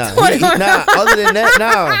 But nah. Other than that,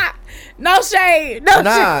 nah. No shade. No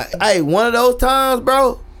Nah. shade. Hey, one of them times,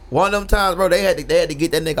 bro, they had to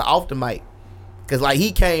get that nigga off the mic. Cause like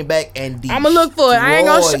he came back and I'ma look for it. I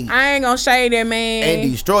ain't gonna shade that man.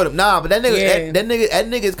 and destroyed him. Nah, but that nigga, Yeah. that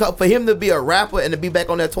nigga is for him to be a rapper and to be back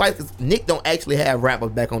on there twice. Cause Nick don't actually have rappers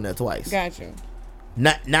back on there twice. Got you.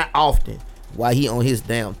 Not often. Why he on his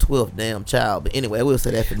 12th damn child? But anyway, we'll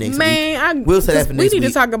say that for next week. Man, We'll say that for next we need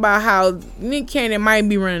week. to talk about how Nick Cannon might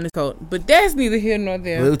be running the coat, but that's neither here nor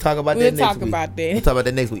there. We'll talk about that next week. We'll talk about that. We'll talk about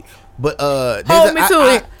that next week. But Hold me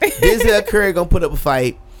to it. Denzel Curry gonna put up a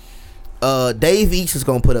fight. Dave East is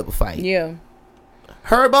gonna put up a fight. Yeah.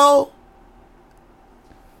 Herbo.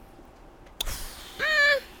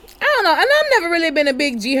 I don't know, and I've never really been a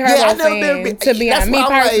big G Herbo I've never fan, been a big- to be that's honest. Me why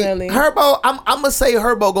I'm personally. like, Herbo, I'm gonna say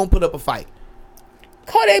Herbo gonna put up a fight.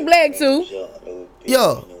 Kodak Black too.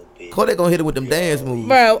 Yo, Kodak gonna hit it with them dance moves.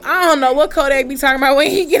 Bro, I don't know what Kodak be talking about when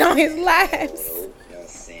he get on his lives.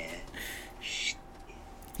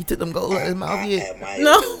 He took them goals out of his mouth yet.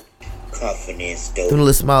 No. Confidence, Them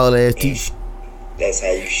little small ass teeth. That's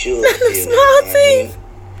how you should Small teeth.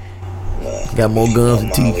 Got more guns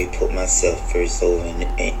than I teeth. always put myself first over any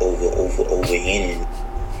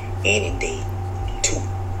day. Too. You know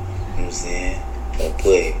what I'm saying? Don't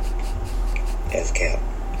play. That's cap.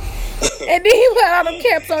 And then he put all them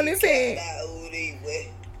caps on his head.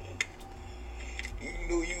 You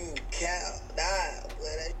know you cow. Nah, boy,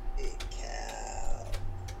 that shit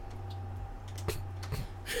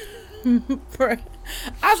cow. Bruh.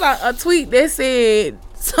 I saw a tweet that said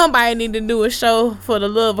somebody need to do a show for the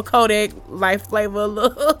love of Kodak, like Flavor of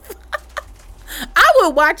Love. I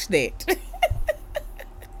would watch that.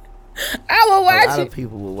 I would A watch lot it. of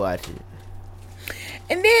people will watch it.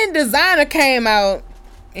 And then Designer came out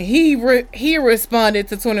and he responded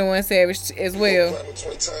to 21 Savage as well. 20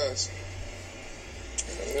 times.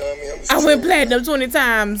 You know what I mean? I went platinum 20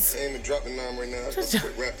 times. I ain't even dropping mine right now. I'm gonna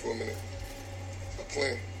quit rap for a minute. I'm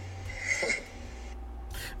playing.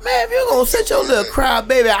 Man, if you gonna set your little cry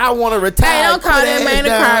baby, I want to retire. Hey, don't call that man a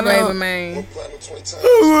crybaby, man.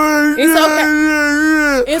 It's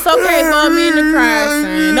okay. It's okay for a man to cry,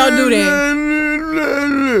 son. Don't do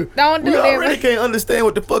that. Don't do We that. already can't understand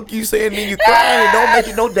what the fuck you saying. Then you crying. It don't make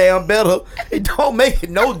it no damn better. It don't make it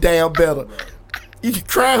no damn better. You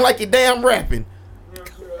crying like you damn rapping.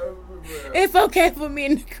 It's okay for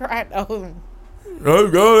me to cry though.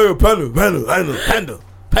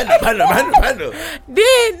 Panda.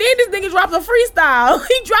 Then this nigga dropped a freestyle.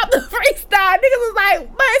 He dropped a freestyle. Niggas was like,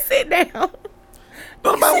 man, sit down.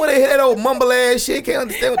 Don't nobody want to hear that old mumble ass shit. Can't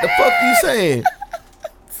understand what the fuck you saying.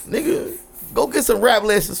 Nigga, go get some rap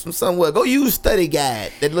lessons from somewhere. Go use Study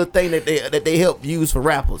Guide. That little thing that they help use for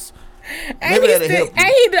rappers. Maybe that'll help you. And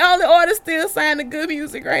he the only artist still signing good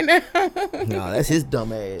music right now. No, that's his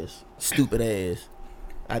dumb ass. Stupid ass.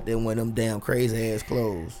 Out there wearing them damn crazy ass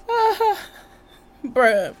clothes.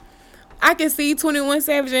 Bruh. I can see 21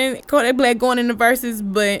 Savage and Kodak Black going in the verses,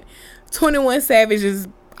 but 21 Savage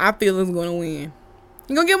I feel is going to win.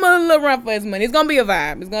 You gonna give him a little run for his money. It's gonna be a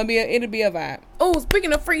vibe. It'll be a vibe. Oh,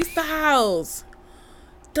 speaking of freestyles,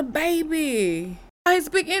 the baby. His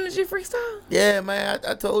big energy freestyle. Yeah, man,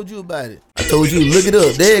 I told you about it. I told you, look it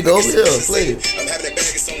up. There you go. Yeah, play it. I'm having that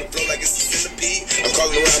bag, it's on the floor like it's a centipede. I'm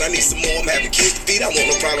calling around, I need some more. I'm having kids to feed. I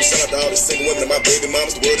want no problem. Shout out to all the single women and my baby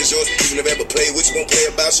mamas. The world is yours. Even if I ever play with you, gon'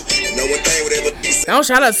 play about you. And no one thing would ever be said. Don't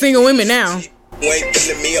shout out single women now. You ain't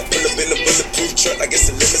feeling me, I pull up in a bulletproof truck like it's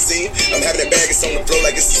a limousine. I'm having that bag, it's on the floor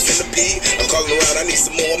like it's a centipede. I'm calling around, I need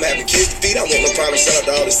some more. I'm having kids to feed. I want no problem. Shout out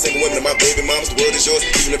to all the single women and my baby mamas. The world is yours.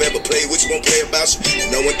 Even if I ever play with you, gon' play about you. And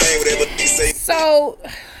no one thing would ever be said. So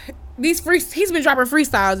he's been dropping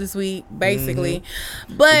freestyles this week, basically.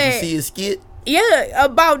 But did you see his skit? Yeah,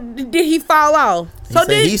 about did he fall off?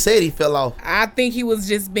 He said he fell off. I think he was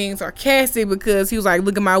just being sarcastic because he was like,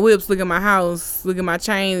 look at my whips, look at my house, look at my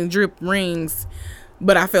chain and drip rings,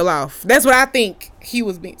 but I fell off. That's what I think he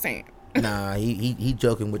was saying. Nah, he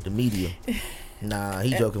joking with the media. Nah,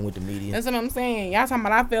 he joking with the media. That's what I'm saying. Y'all talking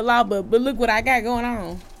about I fell off, but look what I got going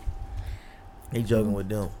on. He joking with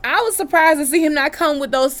them. I was surprised to see him not come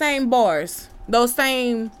with those same bars, those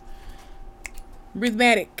same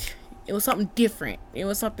rhythmic. It was something different. It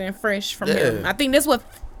was something fresh from him. I think that's what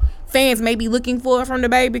fans may be looking for from the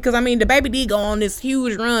baby. Because, I mean, the baby did go on this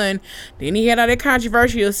huge run. Then he had all that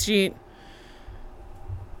controversial shit.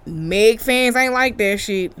 Meg fans ain't like that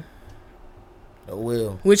shit. Oh,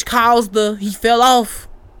 well. Which caused he fell off.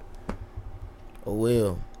 Oh,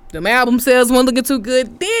 well. Them album sales weren't looking too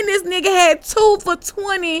good. Then this nigga had 2 for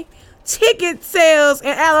 $20 ticket sales in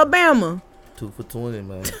Alabama. 2 for $20,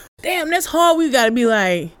 man. Damn, that's hard. We got to be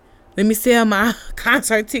like, let me sell my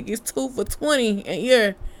concert tickets 2 for $20 and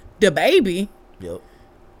you're the baby. Yep.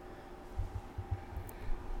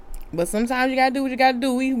 But sometimes you gotta do what you gotta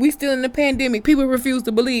do. We still in the pandemic. People refuse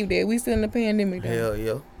to believe that we still in the pandemic. Hell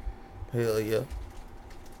yeah. Hell yeah.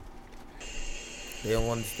 They don't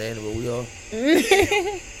understand it, but we are.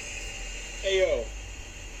 Hey yo,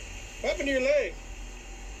 what happened to your leg?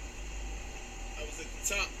 I was at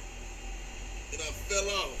the top and I fell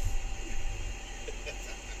off.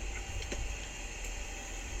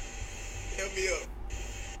 Help me up.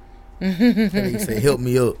 And he said, help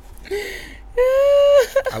me up.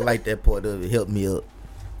 I like that part of it. Help me up.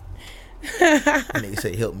 And they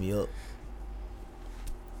say, help me up.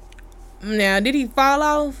 Now, did he fall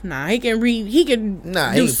off? Nah, he can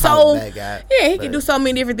do so. Bad guy, he can do so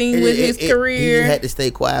many different things with his career. He had to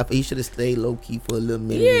stay quiet. He should have stayed low key for a little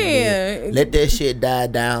minute. Yeah, let that shit die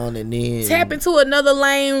down and then tap into another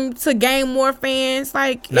lane to gain more fans.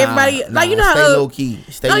 Like everybody, like you know how stay low key.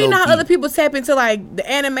 You know how other people tap into like the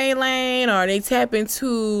anime lane, or they tap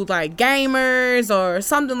into like gamers or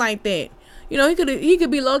something like that. You know, he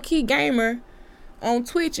could be low key gamer on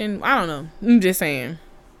Twitch, and I don't know. I'm just saying.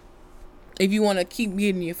 If you want to keep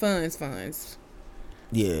getting your funds.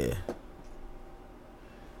 Yeah.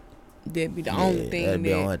 That'd be the only thing. That'd be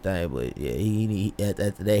the only thing. But yeah, he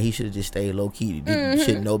after that, he should have just stayed low key.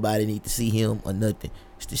 Shouldn't nobody need to see him or nothing.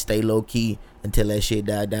 Just stay low key until that shit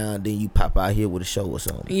died down. Then you pop out here with a show or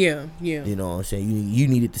something. Yeah. You know what I'm saying? You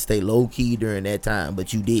needed to stay low key during that time,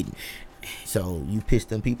 but you didn't. So you pissed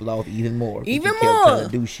them people off even more. Even you more. Trying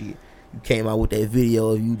to do shit. You came out with that video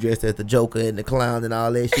of you dressed as the Joker and the clown and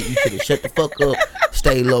all that shit. You should have shut the fuck up,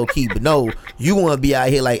 stay low key. But no, you want to be out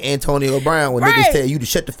here like Antonio Brown when niggas tell you to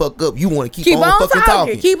shut the fuck up. You want to keep on fucking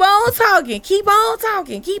talking. Keep on talking. Keep on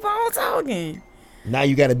talking. Keep on talking. Now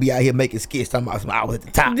you got to be out here making skits talking about I was at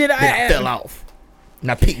the top. Then I fell off.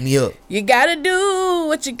 Now pick me up. You got to do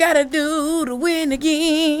what you got to do to win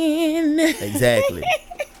again. Exactly.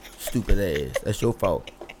 Stupid ass. That's your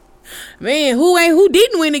fault. Man, who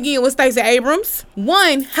didn't win again was Stacey Abrams.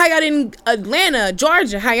 One, how y'all in Atlanta,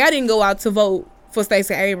 Georgia, how y'all didn't go out to vote for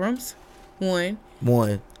Stacey Abrams. One.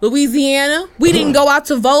 Louisiana, we didn't go out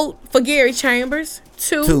to vote for Gary Chambers.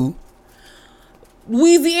 Two.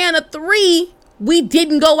 Louisiana, 3, we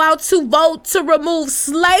didn't go out to vote to remove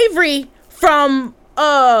slavery from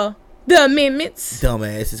the amendments.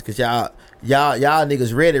 Dumbasses, because y'all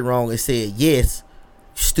niggas read it wrong and said yes.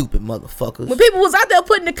 Stupid motherfuckers. When people was out there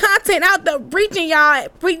putting the content out there, reaching y'all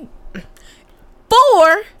for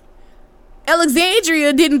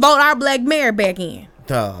Alexandria didn't vote our black mayor back in.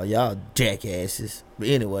 Oh, y'all jackasses. But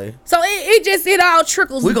anyway. So it all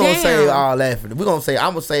trickles down. We're going to save all that for I'm going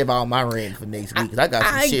to save all my rant for next week because I got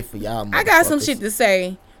some shit for y'all. I got some shit to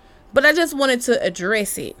say, but I just wanted to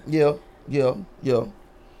address it. Yeah.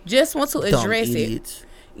 Just want to address it.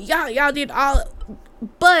 Y'all did all...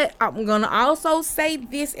 But I'm going to also say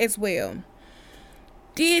this as well.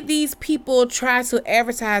 Did these people try to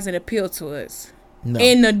advertise and appeal to us?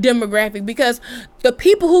 in the demographic, because the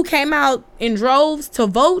people who came out in droves to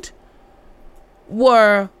vote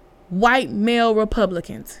were white male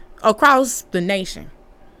Republicans across the nation.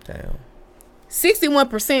 Damn.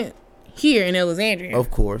 61% here in Alexandria.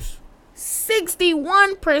 Of course.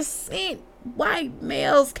 61% white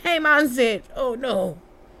males came out and said, "Oh no,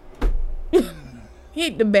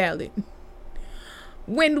 hit the ballot."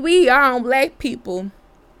 When we are on black people,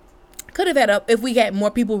 could have had if we had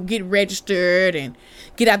more people get registered and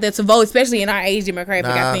get out there to vote, especially in our age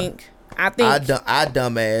demographic. I think I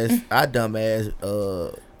dumbass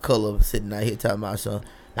color sitting out here talking about something.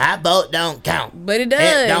 My vote don't count. But it does.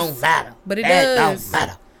 It don't matter. But it does. Don't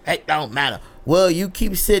matter. It don't matter. Well, you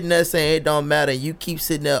keep sitting there saying it don't matter. You keep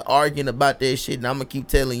sitting there arguing about that shit, and I'm gonna keep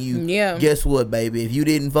telling you. Yeah. Guess what, baby? If you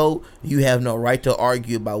didn't vote, you have no right to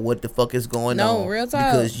argue about what the fuck is going on. No, real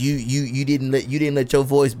talk. Because you didn't let your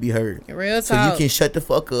voice be heard. Real talk. So you can shut the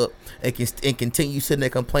fuck up and continue sitting there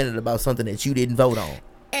complaining about something that you didn't vote on.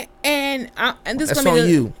 And this is gonna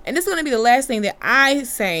be you. And this is gonna be the last thing that I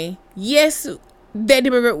say. Yes, that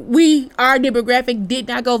our demographic did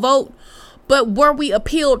not go vote, but were we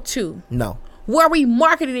appealed to? No. Were we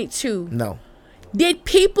marketed it to? No. Did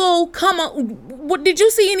people come on? Did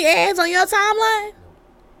you see any ads on your timeline?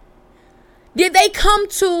 Did they come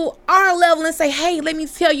to our level and say, "Hey, let me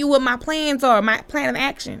tell you what my plans are, my plan of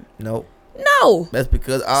action"? No. No. That's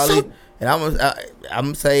because and I'm gonna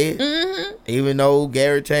say it. Mm-hmm. Even though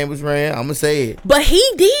Gary Chambers ran, I'm gonna say it. But he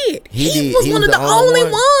did. He was one of the only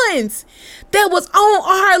ones that was on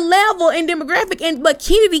our level in demographic. But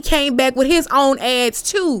Kennedy came back with his own ads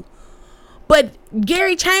too. But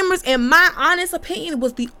Gary Chambers, in my honest opinion,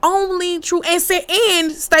 was the only true.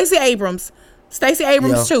 And Stacey Abrams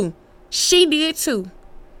too. She did too.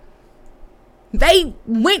 They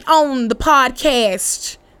went on the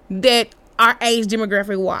podcast that our age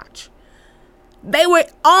demographic watch. They were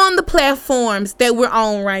on the platforms that we're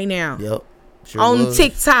on right now. Yep. Sure on was.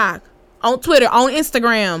 TikTok, on Twitter, on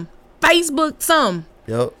Instagram, Facebook, some.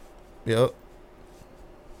 Yep.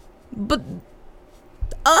 But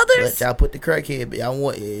others, but y'all put the crackhead.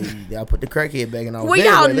 Y'all put the crackhead back in our. Were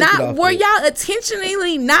y'all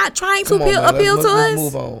intentionally not trying to appeal to us? Let's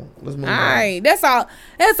move on. All right, that's all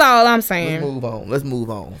I'm saying. Let's move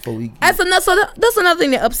on. That's another thing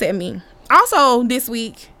that upset me. Also, this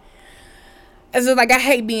week, it's just like I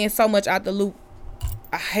hate being so much out the loop.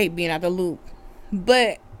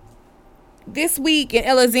 But this week in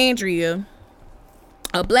Alexandria,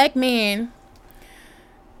 a black man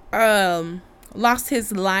lost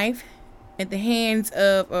his life at the hands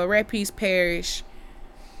of a Rapides Parish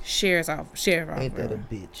sheriff officer. Ain't that a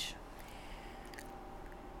bitch?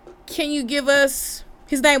 Can you give us?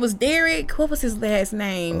 His name was Derek. What was his last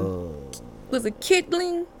name? Was it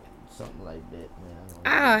Kittling? Something like that, man.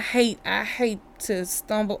 I hate to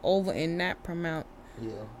stumble over and not pronounce.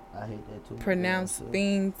 Yeah, I hate that too. Pronounce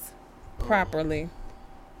things properly.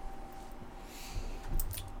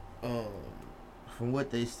 From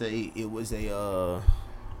what they say, it was a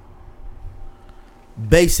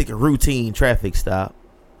basic routine traffic stop.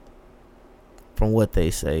 From what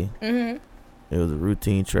they say, it was a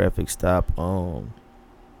routine traffic stop.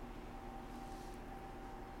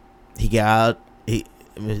 He got out.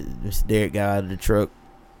 Mr. Derek got out of the truck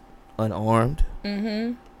unarmed.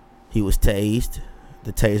 He was tased.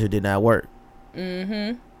 The taser did not work.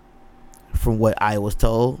 From what I was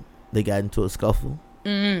told, they got into a scuffle.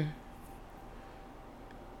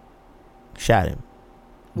 Shot him.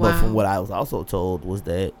 Wow. But from what I was also told was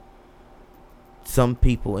that some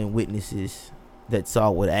people and witnesses that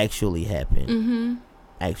saw what actually happened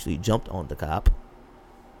actually jumped on the cop.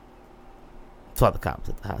 Saw the cops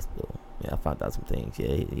at the hospital. Yeah, I found out some things.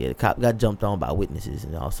 Yeah, the cop got jumped on by witnesses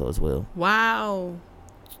and also as well. Wow.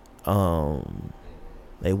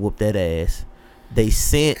 They whooped that ass. They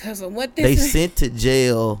sent to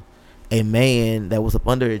jail a man that was up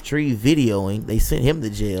under a tree videoing. They sent him to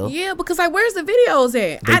jail. Yeah, because where's the videos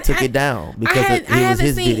at? They took it down because it was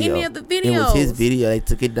his video. Any of the videos. It was his video. They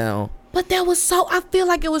took it down. But that was so. I feel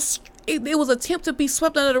like it was attempt to be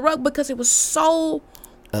swept under the rug because it was so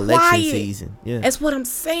election quiet. Season. Yeah, that's what I'm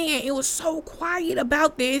saying. It was so quiet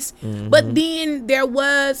about this. But then there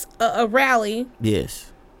was a rally.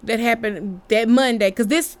 Yes. That happened that Monday because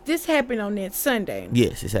this happened on that Sunday.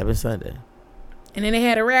 Yes, this happened Sunday. And then they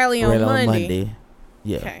had a rally on Monday.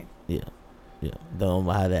 Yeah. Okay. Yeah. Don't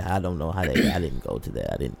know how that. I don't know how that. I didn't go to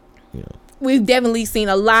that. I didn't. We've definitely seen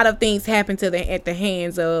a lot of things happen at the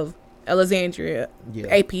hands of Alexandria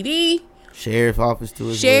APD, sheriff office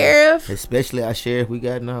too. Sheriff, well. Especially our sheriff we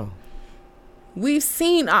got now. We've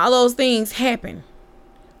seen all those things happen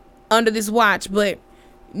under this watch, but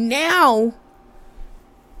now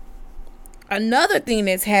Another thing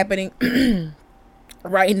that's happening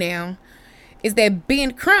right now is that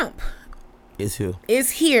Ben Crump is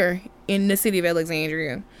here in the city of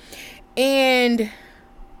Alexandria. And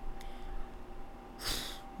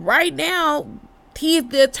right now, he is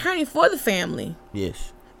the attorney for the family.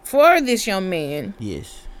 Yes. For this young man.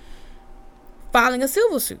 Yes. Filing a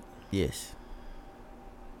civil suit. Yes.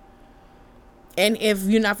 And if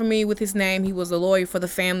you're not familiar with his name, he was a lawyer for the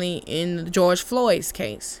family in George Floyd's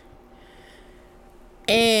case.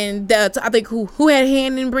 And I think who had a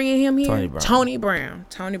hand in bringing him here? Tony Brown.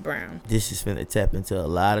 This is finna tap into a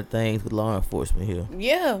lot of things with law enforcement here.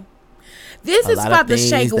 Yeah. This is about to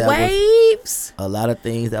shake waves. A lot of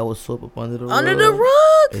things that was swept up under the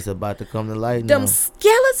rug. It's about to come to light now. Them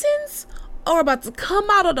skeletons are about to come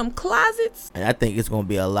out of them closets. And I think it's going to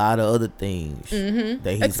be a lot of other things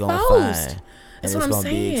that he's going to find. That's what I'm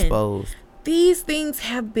saying. Be exposed. These things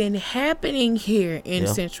have been happening here in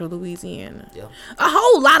Central Louisiana. Yeah. A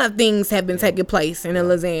whole lot of things have been taking place in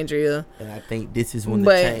Alexandria. And I think this is when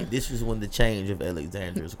the change of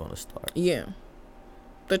Alexandria is going to start. Yeah.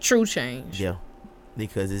 The true change. Yeah.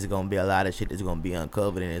 Because there's going to be a lot of shit that's going to be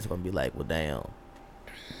uncovered, and it's going to be like, well, damn.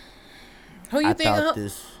 Who you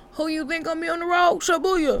think gonna be on the road?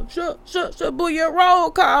 Shabuya roll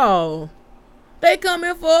call. They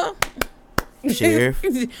coming for sheriff.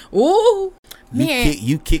 Ooh, man.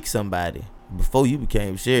 You kick somebody before you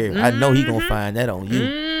became sheriff. I know he gonna find that on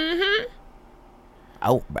you.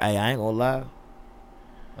 I ain't gonna lie.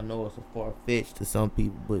 I know it's a far fetched to some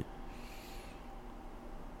people, but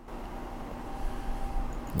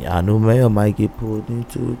I knew Mayo might get pulled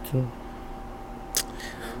into it too.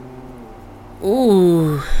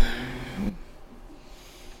 Ooh.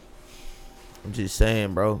 I'm just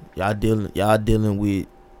saying, bro. Y'all dealing with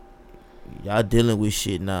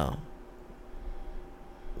shit now.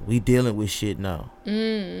 We dealing with shit now.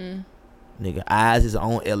 Nigga, eyes is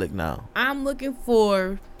on Alec now. I'm looking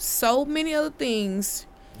for so many other things.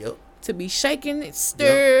 Yep. To be shaken and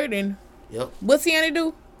stirred and what's he gonna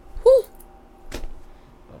do? Whew.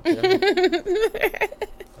 I'm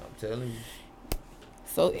telling you.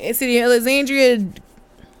 So, city of Alexandria,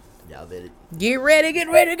 y'all better get ready.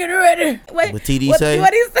 What TD say?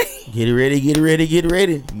 What he say? Get ready. You better get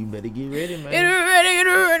ready, man. Get ready.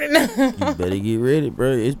 You better get ready,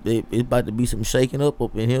 bro. It's about to be some shaking up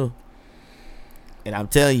in here. And I'm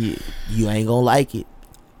telling you, you ain't gonna like it.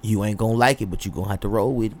 But you gonna have to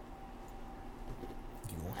roll with it.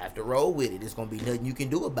 It's gonna be nothing you can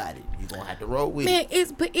do about it. You gonna have to roll with it. Man,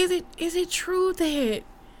 is it true that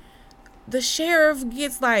the sheriff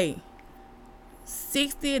gets like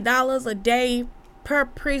 $60 a day per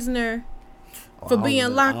prisoner for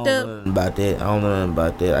being locked up? I don't know nothing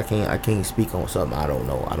about that. I can't speak on something I don't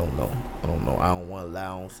know. I don't want to lie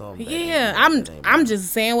on something. Yeah, I'm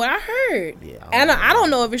just saying what I heard. Yeah, I don't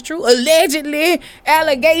know if it's true. Allegedly,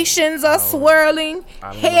 allegations are swirling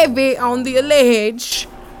heavy on the alleged.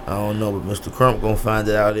 I don't know, but Mr. Crump gonna find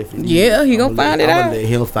it out if he gonna find it out.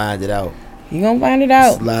 He'll find it out. He gonna find it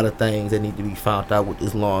out. There's a lot of things that need to be found out with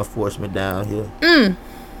this law enforcement down here.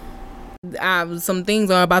 Some things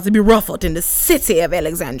are about to be ruffled in the city of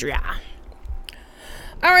Alexandria.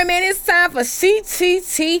 All right, man, it's time for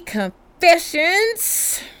CTT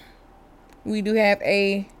Confessions. We do have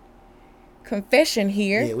a confession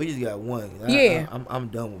here. Yeah, we just got one. I'm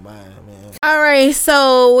done with mine, man. All right,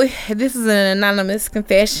 so this is an anonymous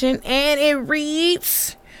confession, and it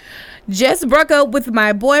reads: just broke up with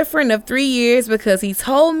my boyfriend of 3 years because he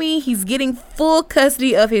told me he's getting full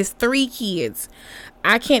custody of his 3 kids.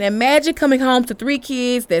 I can't imagine coming home to 3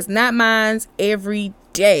 kids that's not mine every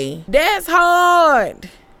day. That's hard.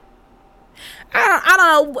 I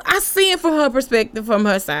don't know. I see it from her perspective, from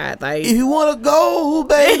her side. Like, if you want to go,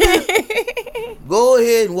 baby, go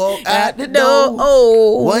ahead and walk out the door.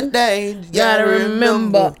 Oh, one thing you gotta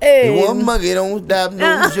remember. Hey. One monkey don't stop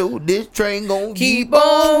no show. This train gonna keep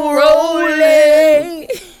on rolling.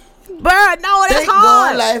 But no, that's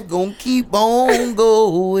hard. Life gonna keep on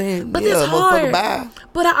going. But it's hard.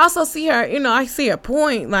 But I also see her. I see her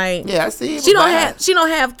point. Like, yeah, I see it. She don't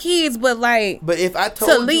have kids, but like. But if I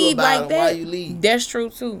told to leave you about like that, why you leave? That's true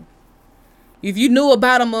too. If you knew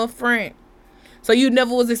about him up front, so you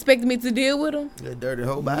never was expecting me to deal with him. That dirty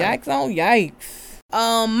whole body. Yikes on yikes.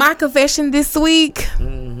 My confession this week.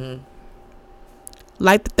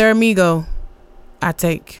 Like the third Migo, I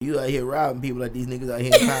take. You out here robbing people like these niggas out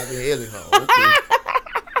here in Pioneer Hills.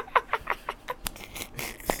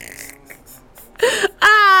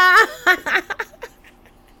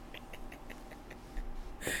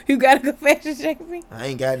 You got a confession, Jackie? I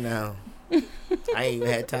ain't got it now. I ain't even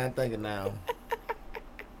had time thinking now.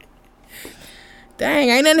 Dang,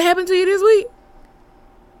 ain't nothing happened to you this week?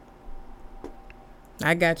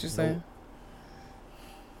 I got you, son. Nope.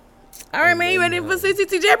 All right, man. You ready for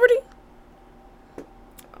CCT Jeopardy?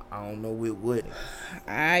 I don't know with what.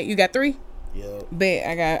 All right, you got 3? Yep.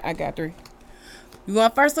 Bet I got 3. You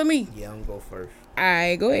going first or me? Yeah, I'm gonna go first. All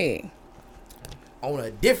right, go ahead. On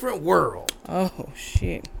a different world. Oh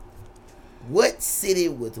shit. What city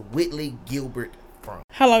was Whitley Gilbert from?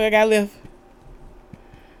 How long I got left?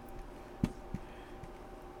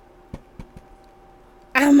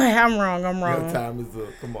 I'm wrong. Your time is up.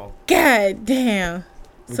 Come on. God damn.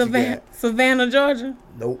 Savannah, Georgia?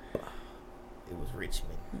 Nope. It was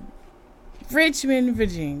Richmond. Richmond,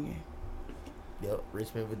 Virginia. Yep,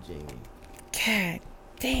 Richmond, Virginia. God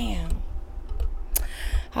damn.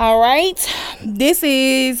 All right. This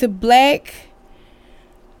is Black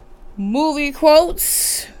Movie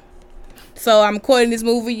Quotes. So I'm quoting this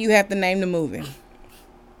movie. You have to name the movie.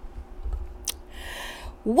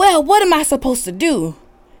 Well, what am I supposed to do?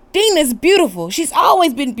 Dina's beautiful. She's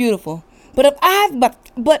always been beautiful. But I've got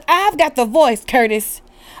the voice, Curtis.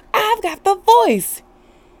 I've got the voice.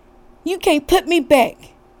 You can't put me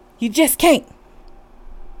back. You just can't.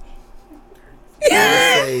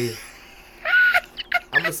 I'm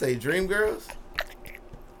gonna say Dreamgirls.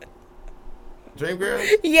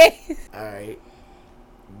 Dreamgirls? Yes. All right.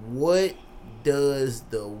 What does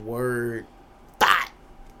the word thought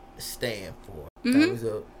stand for? Thumbs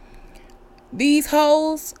up. These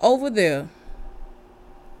hoes over there.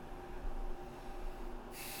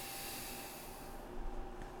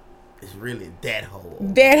 It's really that hole.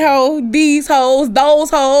 That hoe, these hoes, those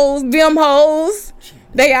hoes, them hoes.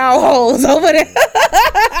 They all hoes over there. Bitch.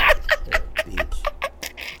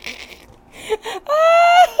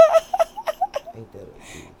 Ain't that a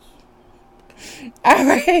bitch? All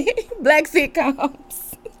right. Black sitcoms.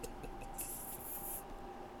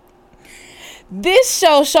 This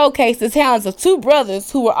show showcased the talents of 2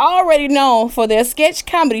 brothers who were already known for their sketch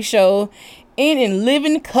comedy show In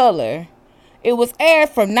Living Color. It was aired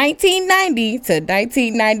from 1990 to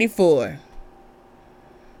 1994.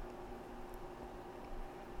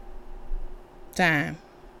 Time.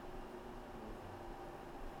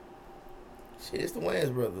 Shit, it's the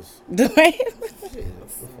Wayans brothers. The Wayans. Shit, what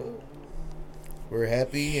the fuck? We're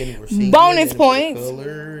happy and we're singing. Bonus and points. we're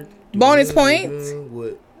colored. Bonus points.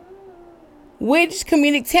 What? Which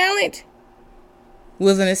comedic talent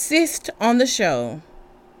was an assist on the show?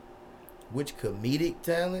 Which comedic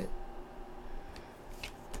talent?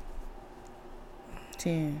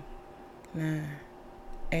 10, 9,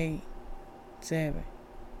 8, 7,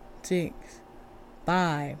 6,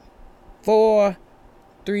 5, 4,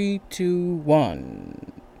 3, 2,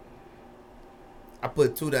 1. I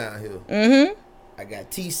put 2 down here. Mm-hmm. I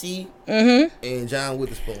got TC Mm-hmm. and John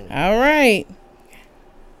Witherspoon. All right.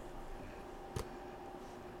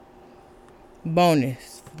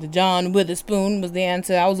 Bonus. The John Witherspoon was the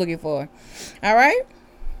answer I was looking for. All right.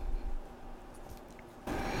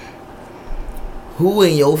 Who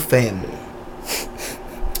in your family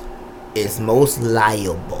is most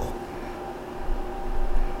liable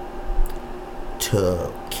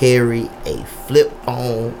to carry a flip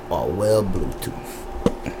phone or wear Bluetooth?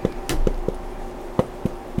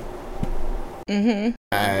 Mm-hmm.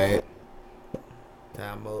 Alright.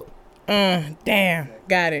 Time up. Damn.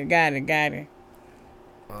 Got it.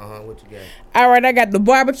 What you got? All right, I got the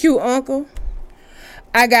barbecue uncle.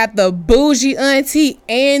 I got the bougie auntie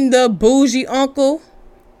and the bougie uncle.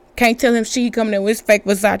 Can't tell him she coming in with his fake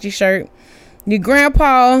Versace shirt. Your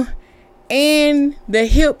grandpa and the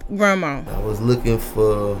hip grandma. I was looking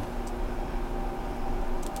for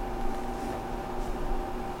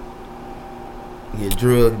your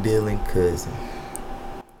drug dealing cousin.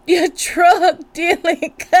 Your drug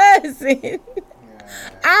dealing cousin.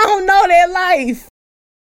 I don't know that life.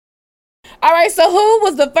 All right, so who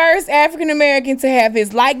was the first African American to have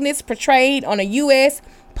his likeness portrayed on a U.S.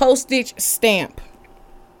 postage stamp?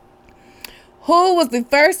 Who was the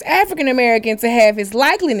first African American to have his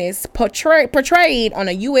likeness portrayed on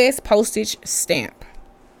a U.S. postage stamp?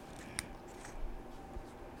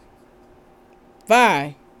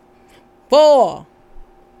 5, 4,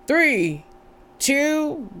 3,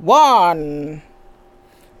 2, 1.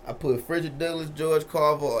 I put Frederick Douglass, George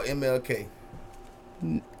Carver, or MLK.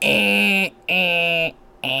 And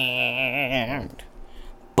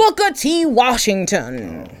Booker T.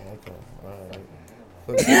 Washington. Oh, okay. All right.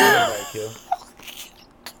 Put me back here.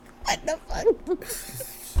 What the fuck?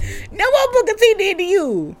 Now what Booker T did to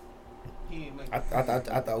you? I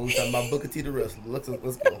thought we were talking about Booker T the wrestler. Let's go.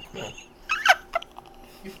 Come on.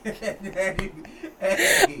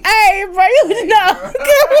 Hey, bro, you know.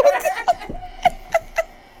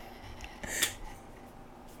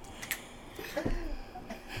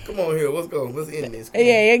 Come on here. Let's go. Let's end this.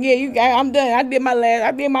 Yeah. You got. I'm done. I did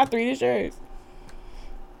my 3 shirts.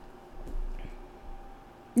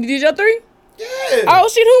 You did your 3? Yeah. Oh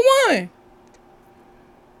shit! Who won?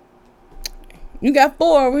 You got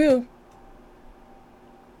 4 over here.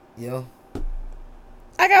 Yeah.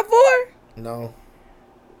 I got 4. No.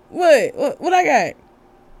 What I got?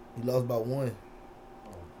 You lost by 1.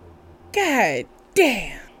 God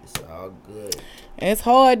damn. It's all good. It's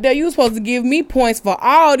hard though. You was supposed to give me points for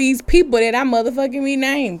all these people that I motherfucking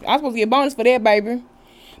renamed. I was supposed to get bonus for that, baby.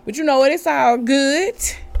 But you know what? It's all good.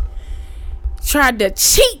 Tried to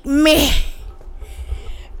cheat me.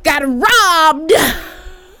 Got robbed.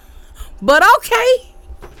 But okay.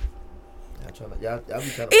 Y'all be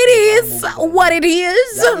trying to it is what it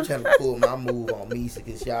is. Y'all be trying to pull my move on me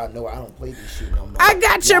because y'all know I don't play this shit no more. I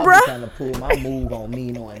got you, y'all bro. Be trying to pull my move on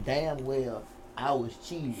me knowing damn well I was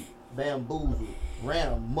cheated, bamboozled,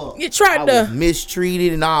 ran amok. You tried I to was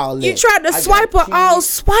mistreated and all that. You tried to swipe her all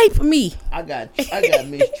swipe me. I got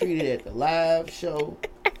mistreated at the live show.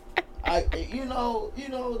 You know,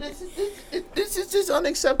 this is just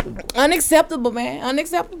unacceptable. Unacceptable, man.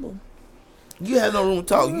 Unacceptable. You have no room to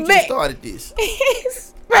talk. You just started this.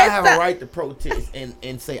 I have a right to protest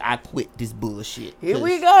and say I quit this bullshit. Here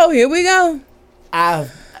we go. And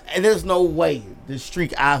there's no way the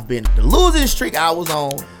streak I've been, the losing streak I was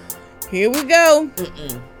on. Here we go.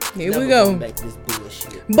 Here we go. Back to this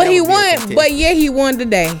bullshit. But he won. But yeah, he won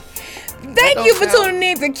today. Thank you for tuning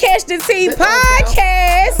in to Catch the Tea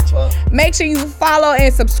podcast. Make sure you follow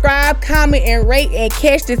and subscribe, comment, and rate at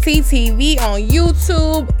Catch the Tea TV on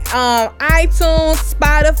YouTube, iTunes,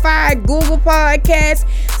 Spotify, Google Podcasts,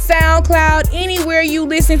 SoundCloud, anywhere you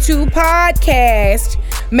listen to podcasts.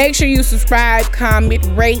 Make sure you subscribe, comment,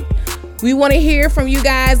 rate. We want to hear from you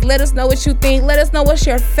guys. Let us know what you think. Let us know what's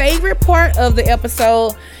your favorite part of the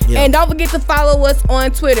episode. Yeah. And don't forget to follow us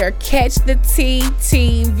on Twitter, Catch the Tea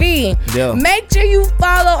TV. Yeah. Make sure you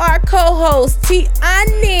follow our co-host,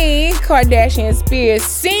 Tiani Kardashian Spears,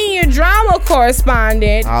 senior drama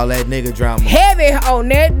correspondent. All that nigga drama. Heavy on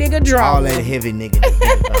that nigga drama. All that heavy nigga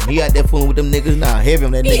drama. He out there fooling with them niggas now. Heavy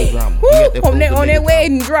on that nigga drama. On that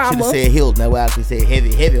wedding drama. Should have said Hilton. That's why I could say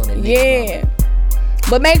heavy on that nigga drama.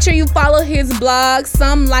 But make sure you follow his blog,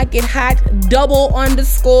 Some Like It Hot,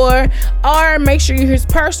 _, or make sure you his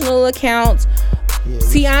personal account,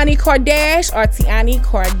 Tiani Kardashian or Tiani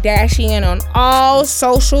Kardashian on all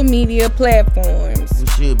social media platforms. We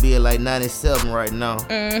should be at like 97 right now.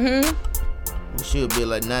 Mm-hmm. We should be at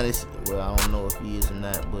like 90. Well, I don't know if he is or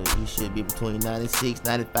not, but he should be between 96,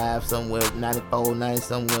 95, somewhere, 94, 90,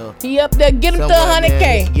 somewhere. He up there. Get him to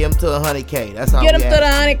 100K. Get him to 100K. That's all. Get him to the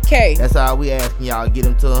 100K. That's all we asking y'all. Get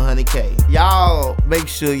him to 100K. Y'all make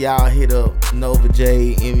sure y'all hit up Nova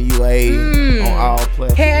J MUA on all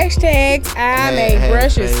platforms. Hashtags I make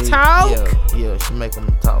brushes talk. Yeah, she make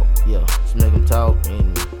them talk. Yeah, she make them talk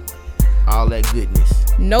and all that goodness.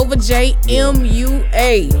 Nova J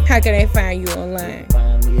MUA. How can they find you online?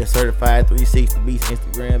 Find me at Certified 360 Beats,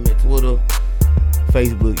 Instagram and Twitter,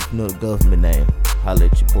 Facebook. You know the government name. Holla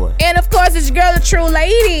at your boy. And of course, it's your girl, the True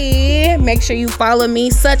Lady. Make sure you follow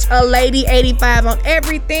me, Such a Lady 85 on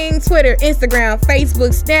everything: Twitter, Instagram,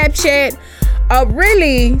 Facebook, Snapchat.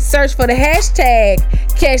 Really search for the hashtag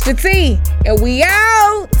Catch the Tea, and we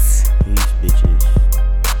out. Peace.